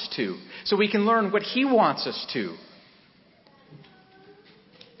wants us to. So we can learn what He wants us to.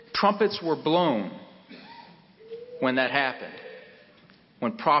 Trumpets were blown when that happened.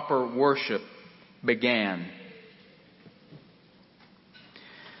 When proper worship began.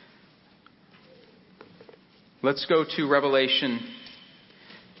 Let's go to Revelation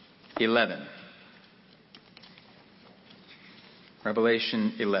 11.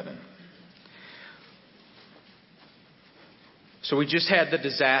 Revelation 11. So we just had the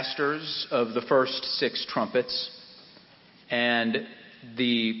disasters of the first 6 trumpets and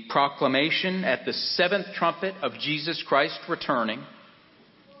the proclamation at the 7th trumpet of Jesus Christ returning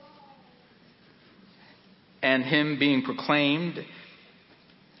and Him being proclaimed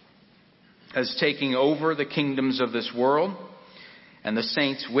as taking over the kingdoms of this world and the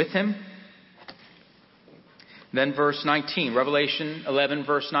saints with Him. Then verse 19, Revelation 11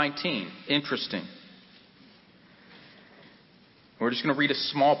 verse 19. Interesting. We're just going to read a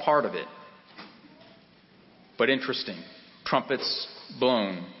small part of it. But interesting. Trumpets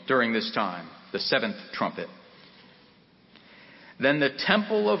blown during this time. The 7th trumpet. Then the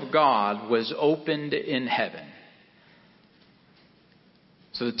temple of God was opened in heaven.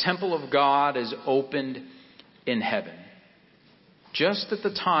 So the temple of God is opened in heaven. Just at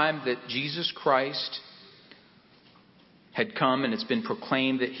the time that Jesus Christ had come and it's been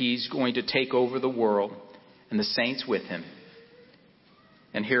proclaimed that He's going to take over the world and the saints with Him.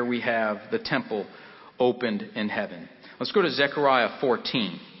 And here we have the temple opened in heaven. Let's go to Zechariah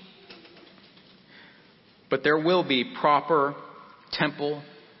 14. But there will be proper temple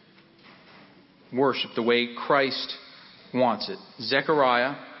worship the way Christ wants it.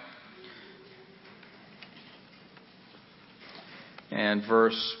 Zechariah and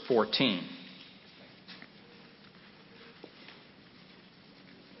verse 14.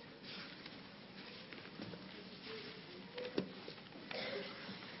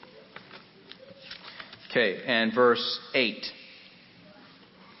 Okay, and verse 8.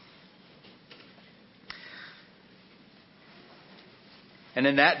 And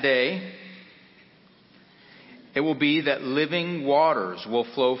in that day, it will be that living waters will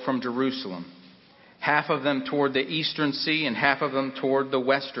flow from Jerusalem, half of them toward the eastern sea and half of them toward the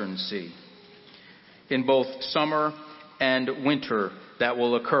western sea. In both summer and winter that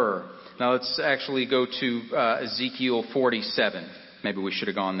will occur. Now let's actually go to Ezekiel 47. Maybe we should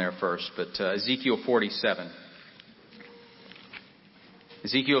have gone there first, but Ezekiel 47.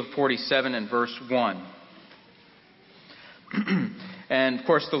 Ezekiel 47 and verse 1. And of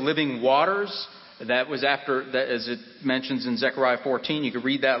course the living waters, that was after, that, as it mentions in Zechariah 14. You can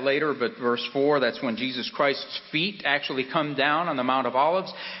read that later, but verse 4, that's when Jesus Christ's feet actually come down on the Mount of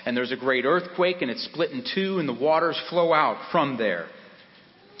Olives, and there's a great earthquake, and it's split in two, and the waters flow out from there.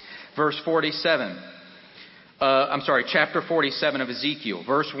 Verse 47. Chapter 47 of Ezekiel,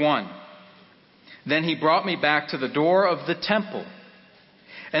 verse 1. Then he brought me back to the door of the temple,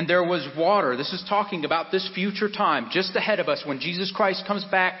 and there was water. This is talking about this future time, just ahead of us, when Jesus Christ comes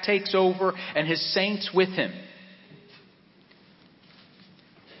back, takes over, and his saints with him.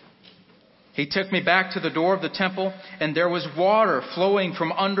 He took me back to the door of the temple, and there was water flowing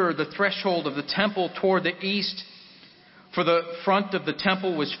from under the threshold of the temple toward the east. For the front of the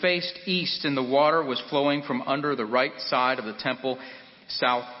temple was faced east, and the water was flowing from under the right side of the temple,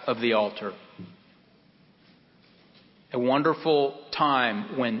 south of the altar. A wonderful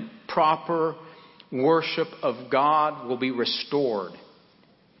time when proper worship of God will be restored.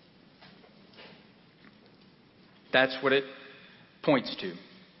 That's what it points to.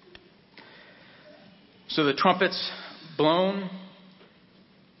 So the trumpet's blown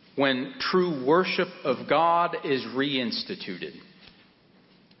when true worship of God is reinstituted.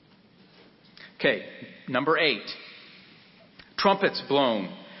 Okay, number 8. Trumpets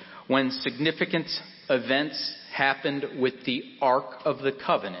blown when significant events happened with the Ark of the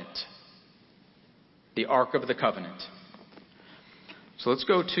Covenant. The Ark of the Covenant. So let's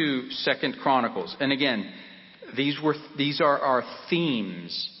go to 2 Chronicles. And again, these are our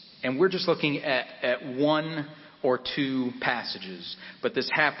themes. And we're just looking at one or two passages. But this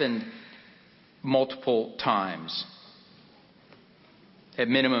happened multiple times. At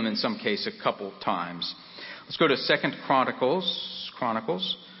minimum, in some case, a couple times. Let's go to 2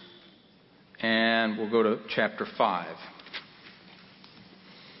 Chronicles. And we'll go to chapter 5.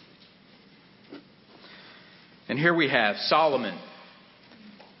 And here we have Solomon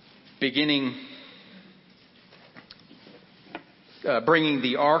beginning bringing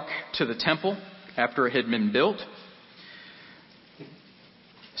the ark to the temple after it had been built.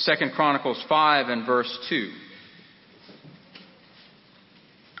 2 Chronicles 5 and verse 2.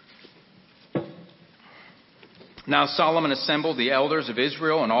 Now Solomon assembled the elders of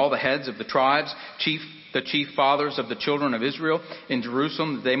Israel and all the heads of the tribes, the chief fathers of the children of Israel in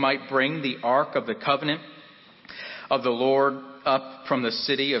Jerusalem, that they might bring the ark of the covenant of the Lord up from the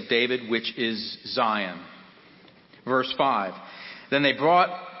city of David, which is Zion. Verse 5. Then they brought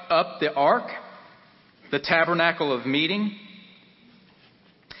up the ark, the tabernacle of meeting,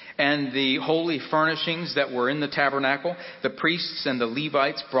 and the holy furnishings that were in the tabernacle. The priests and the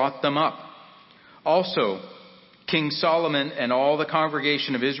Levites brought them up. Also, King Solomon and all the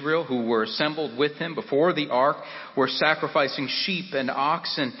congregation of Israel who were assembled with him before the ark were sacrificing sheep and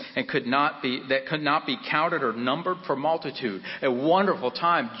oxen that could not be counted or numbered for multitude. A wonderful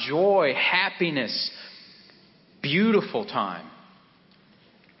time, joy, happiness, beautiful time.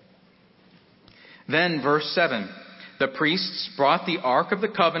 Then verse 7, the priests brought the ark of the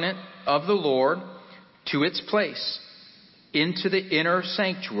covenant of the Lord to its place into the inner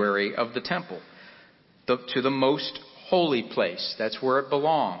sanctuary of the temple, to the most holy place. That's where it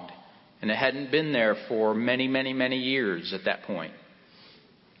belonged. And it hadn't been there for many, many, many years at that point.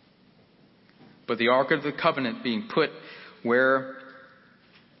 But the Ark of the Covenant being put where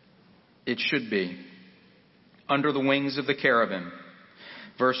it should be, under the wings of the cherubim.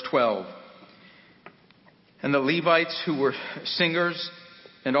 Verse 12. And the Levites who were singers,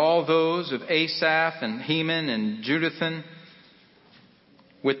 and all those of Asaph and Heman and Jeduthun,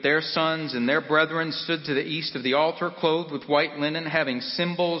 with their sons and their brethren, stood to the east of the altar, clothed with white linen, having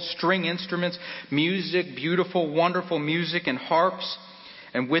cymbals, string instruments, music, beautiful, wonderful music, and harps,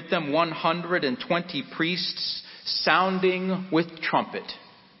 and with them 120 priests, sounding with trumpet.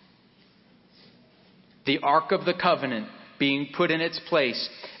 The Ark of the Covenant being put in its place.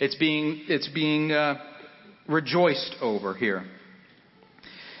 It's being rejoiced over here.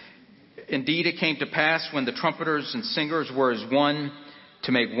 Indeed, it came to pass when the trumpeters and singers were as one,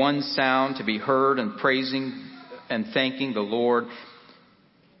 to make one sound to be heard, and praising and thanking the Lord.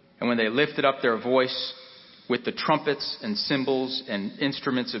 And when they lifted up their voice with the trumpets and cymbals and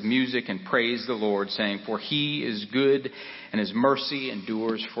instruments of music, and praised the Lord, saying, for he is good, and his mercy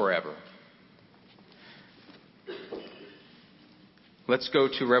endures forever. Let's go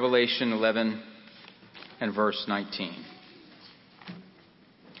to Revelation 11 and verse 19.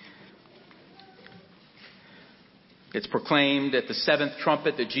 It's proclaimed at the seventh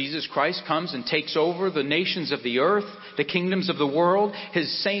trumpet that Jesus Christ comes and takes over the nations of the earth, the kingdoms of the world,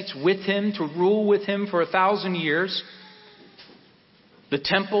 His saints with Him to rule with Him for 1,000 years. The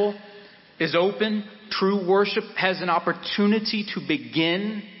temple is open. True worship has an opportunity to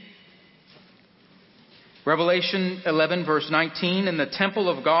begin. Revelation 11 verse 19, and the temple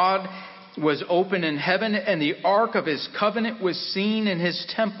of God was open in heaven, and the ark of His covenant was seen in His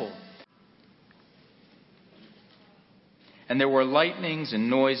temple. And there were lightnings and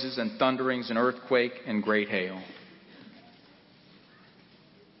noises and thunderings and earthquake and great hail.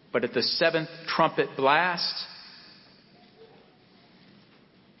 But at the seventh trumpet blast,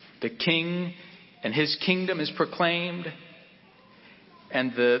 the King and His kingdom is proclaimed,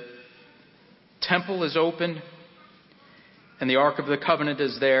 and the temple is opened, and the Ark of the Covenant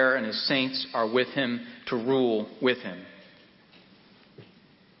is there, and His saints are with Him to rule with Him.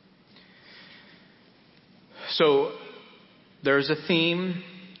 So, there's a theme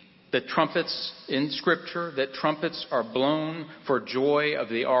that trumpets in Scripture, that trumpets are blown for joy of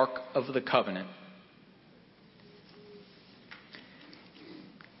the Ark of the Covenant.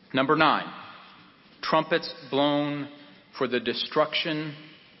 Number 9, trumpets blown for the destruction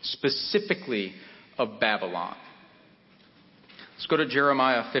specifically of Babylon. Let's go to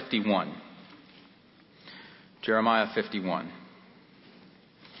Jeremiah 51. Jeremiah 51.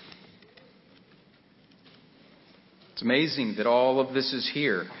 It's amazing that all of this is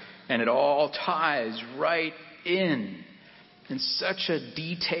here, and it all ties right in such a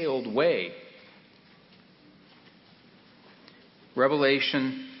detailed way.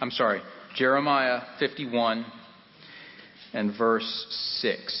 Jeremiah 51 and verse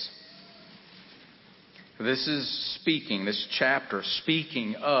 6. This chapter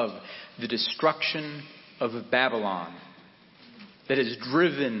speaking of the destruction of Babylon that has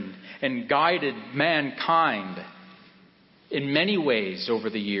driven and guided mankind in many ways over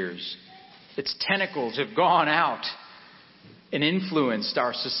the years. Its tentacles have gone out and influenced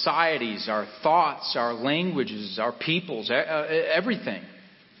our societies, our thoughts, our languages, our peoples, everything.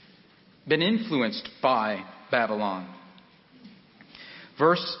 Been influenced by Babylon.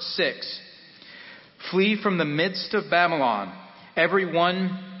 Verse 6. Flee from the midst of Babylon.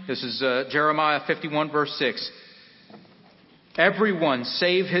 Everyone, this is Jeremiah 51 verse 6. Everyone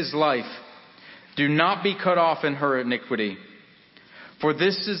save his life. Do not be cut off in her iniquity. For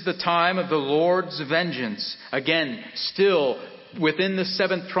this is the time of the Lord's vengeance. Again, still within the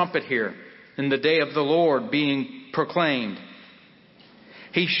seventh trumpet here, in the day of the Lord being proclaimed.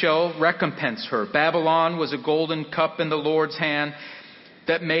 He shall recompense her. Babylon was a golden cup in the Lord's hand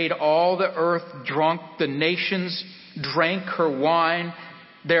that made all the earth drunk. The nations drank her wine.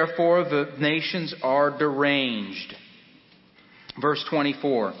 Therefore the nations are deranged. Verse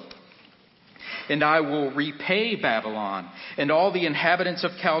 24. And I will repay Babylon and all the inhabitants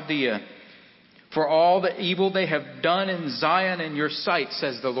of Chaldea for all the evil they have done in Zion in your sight,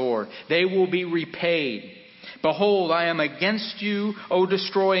 says the Lord. They will be repaid. Behold, I am against you, O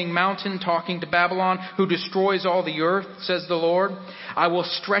destroying mountain, talking to Babylon, who destroys all the earth, says the Lord. I will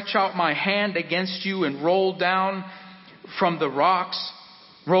stretch out my hand against you and roll you down from the rocks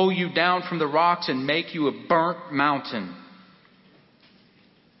and make you a burnt mountain.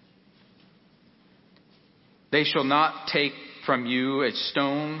 They shall not take from you a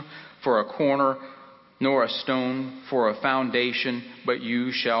stone for a corner, nor a stone for a foundation, but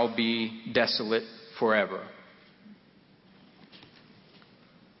you shall be desolate forever.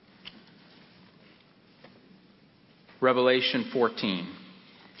 Revelation 14.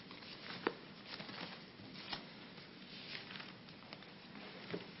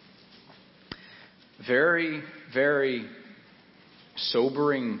 Very, very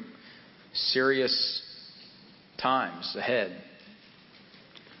sobering, serious times ahead.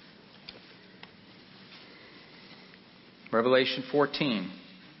 Revelation 14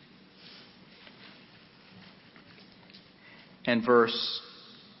 and verse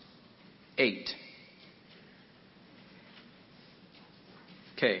 8.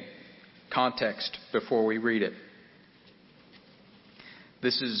 Okay, context before we read it.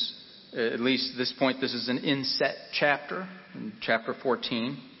 This is, at least at this point, this is an inset chapter, chapter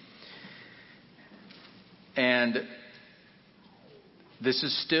 14. And this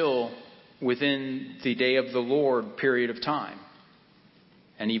is still within the day of the Lord period of time.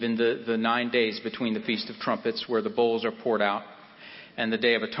 And even the 9 days between the Feast of Trumpets where the bowls are poured out and the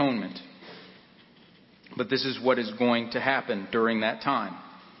Day of Atonement. But this is what is going to happen during that time.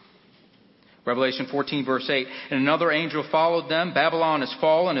 Revelation 14 verse 8. And another angel followed them. Babylon is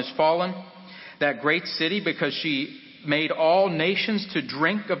fallen, that great city, because she made all nations to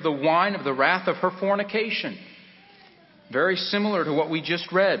drink of the wine of the wrath of her fornication. Very similar to what we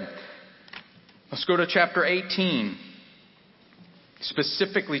just read. Let's go to chapter 18.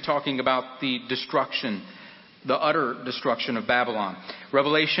 Specifically talking about the destruction, the utter destruction of Babylon.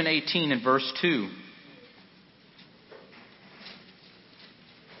 Revelation 18 and verse 2.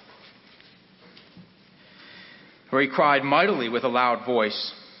 Where he cried mightily with a loud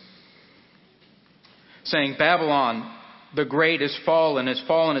voice, saying, Babylon the great is fallen,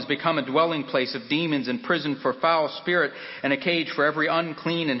 has become a dwelling place of demons and prison for foul spirit and a cage for every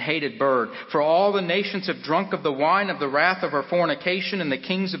unclean and hated bird. For all the nations have drunk of the wine of the wrath of her fornication, and the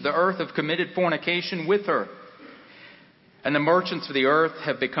kings of the earth have committed fornication with her. And the merchants of the earth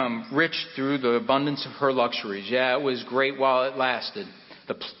have become rich through the abundance of her luxuries. Yeah, it was great while it lasted.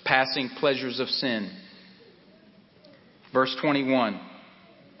 The passing pleasures of sin. Verse 21.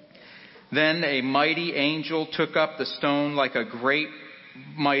 Then a mighty angel took up the stone like a great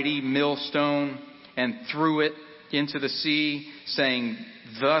mighty millstone and threw it into the sea, saying,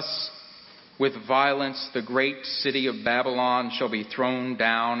 Thus with violence the great city of Babylon shall be thrown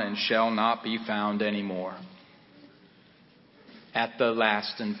down and shall not be found anymore. At the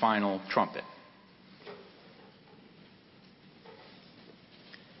last and final trumpet.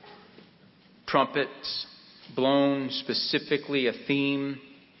 Trumpets blown, specifically a theme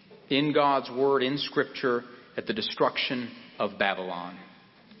in God's Word, in Scripture, at the destruction of Babylon.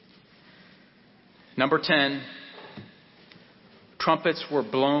 Number 10, trumpets were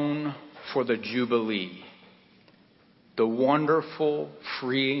blown for the Jubilee. The wonderful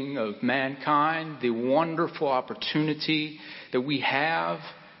freeing of mankind, the wonderful opportunity that we have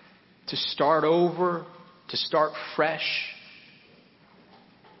to start over, to start fresh.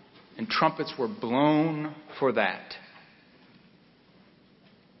 And trumpets were blown for that.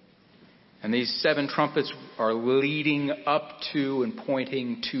 And these 7 trumpets are leading up to and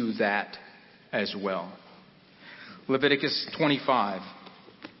pointing to that as well. Leviticus 25.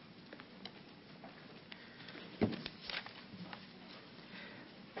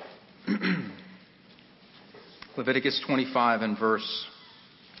 Leviticus 25 and verse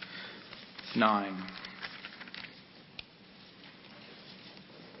 9.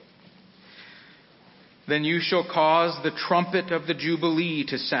 Then you shall cause the trumpet of the Jubilee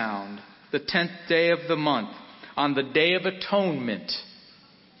to sound, the 10th day of the month, on the day of atonement,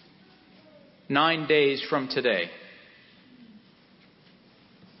 9 days from today.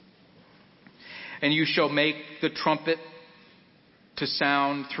 And you shall make the trumpet to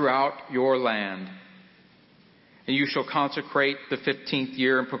sound throughout your land. And you shall consecrate the 15th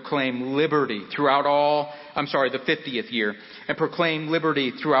year and proclaim liberty throughout the 50th year, and proclaim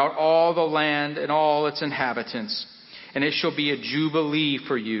liberty throughout all the land and all its inhabitants. And it shall be a jubilee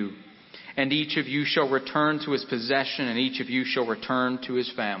for you. And each of you shall return to his possession, and each of you shall return to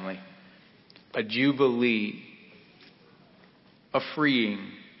his family. A jubilee. A freeing.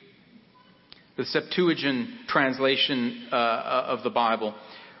 The Septuagint translation of the Bible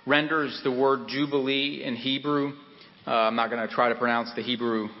renders the word jubilee in Hebrew. I'm not going to try to pronounce the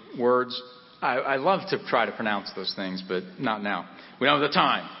Hebrew words. I love to try to pronounce those things, but not now. We don't have the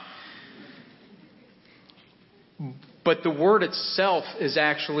time. But the word itself is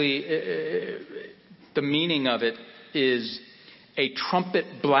actually, the meaning of it is a trumpet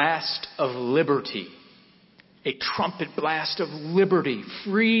blast of liberty. A trumpet blast of liberty,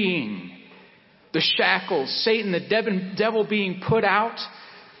 freeing the shackles, Satan, the devil being put out.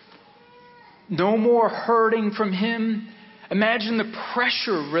 No more hurting from him. Imagine the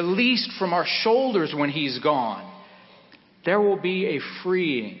pressure released from our shoulders when he's gone. There will be a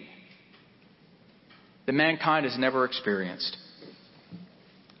freeing that mankind has never experienced.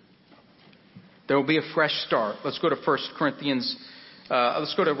 There will be a fresh start. Let's go to 1 Corinthians.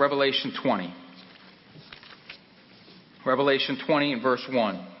 Let's go to Revelation 20. Revelation 20 and verse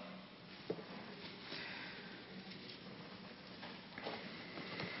 1.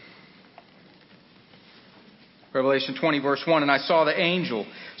 Revelation 20 verse 1, and I saw the angel.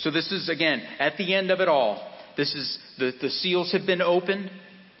 So this is, again, at the end of it all. This is, the seals have been opened.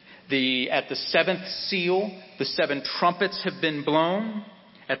 At the 7th seal, the 7 trumpets have been blown.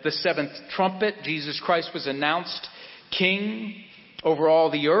 At the 7th trumpet, Jesus Christ was announced King over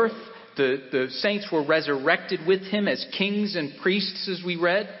all the earth. The saints were resurrected with him as kings and priests, as we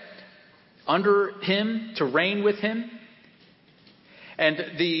read, under him to reign with him. And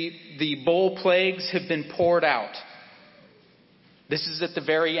the bowl plagues have been poured out. This is at the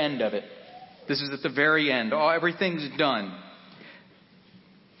very end of it. This is at the very end. Everything's done.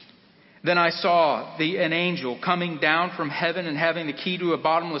 Then I saw an angel coming down from heaven and having the key to a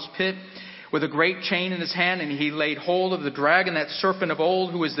bottomless pit, with a great chain in his hand, and he laid hold of the dragon, that serpent of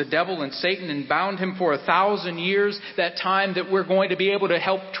old, who is the devil and Satan, and bound him for 1,000 years, that time that we're going to be able to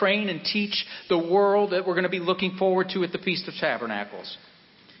help train and teach the world that we're going to be looking forward to at the Feast of Tabernacles.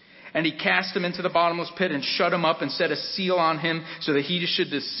 And he cast him into the bottomless pit and shut him up and set a seal on him so that he should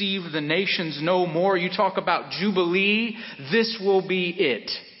deceive the nations no more. You talk about Jubilee, this will be it.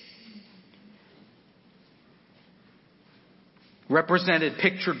 Represented,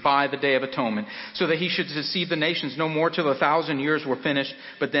 pictured by the Day of Atonement, so that he should deceive the nations no more till 1,000 years were finished,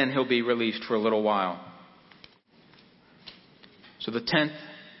 but then he'll be released for a little while. So the 10th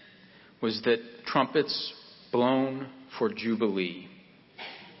was that trumpets blown for Jubilee.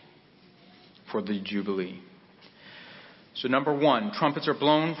 For the Jubilee. So number 1, trumpets are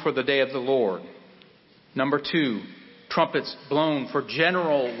blown for the day of the Lord. Number 2, trumpets blown for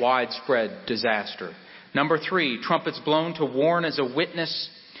general widespread disaster. Number 3, trumpets blown to warn as a witness.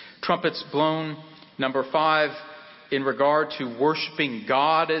 Trumpets blown, number 5, in regard to worshiping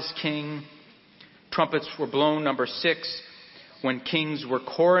God as king. Trumpets were blown, number 6, when kings were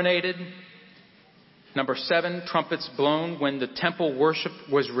coronated. Number 7, trumpets blown when the temple worship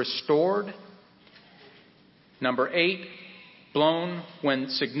was restored. Number 8, blown when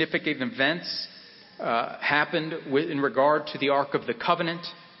significant events happened in regard to the Ark of the Covenant.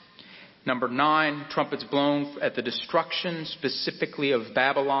 Number 9, trumpets blown at the destruction specifically of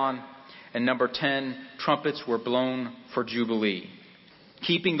Babylon. And number 10, trumpets were blown for Jubilee.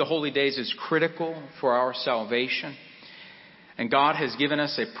 Keeping the holy days is critical for our salvation. And God has given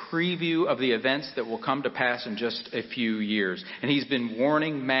us a preview of the events that will come to pass in just a few years. And He's been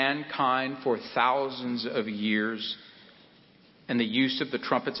warning mankind for thousands of years. And the use of the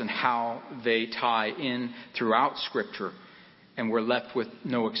trumpets and how they tie in throughout Scripture. And we're left with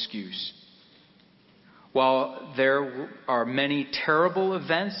no excuse. While there are many terrible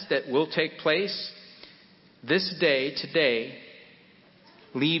events that will take place, this day, today,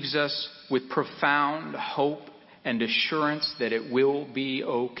 leaves us with profound hope and assurance that it will be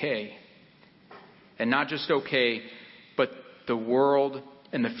okay. And not just okay, but the world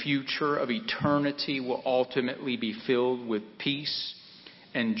and the future of eternity will ultimately be filled with peace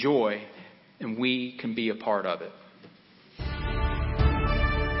and joy, and we can be a part of it.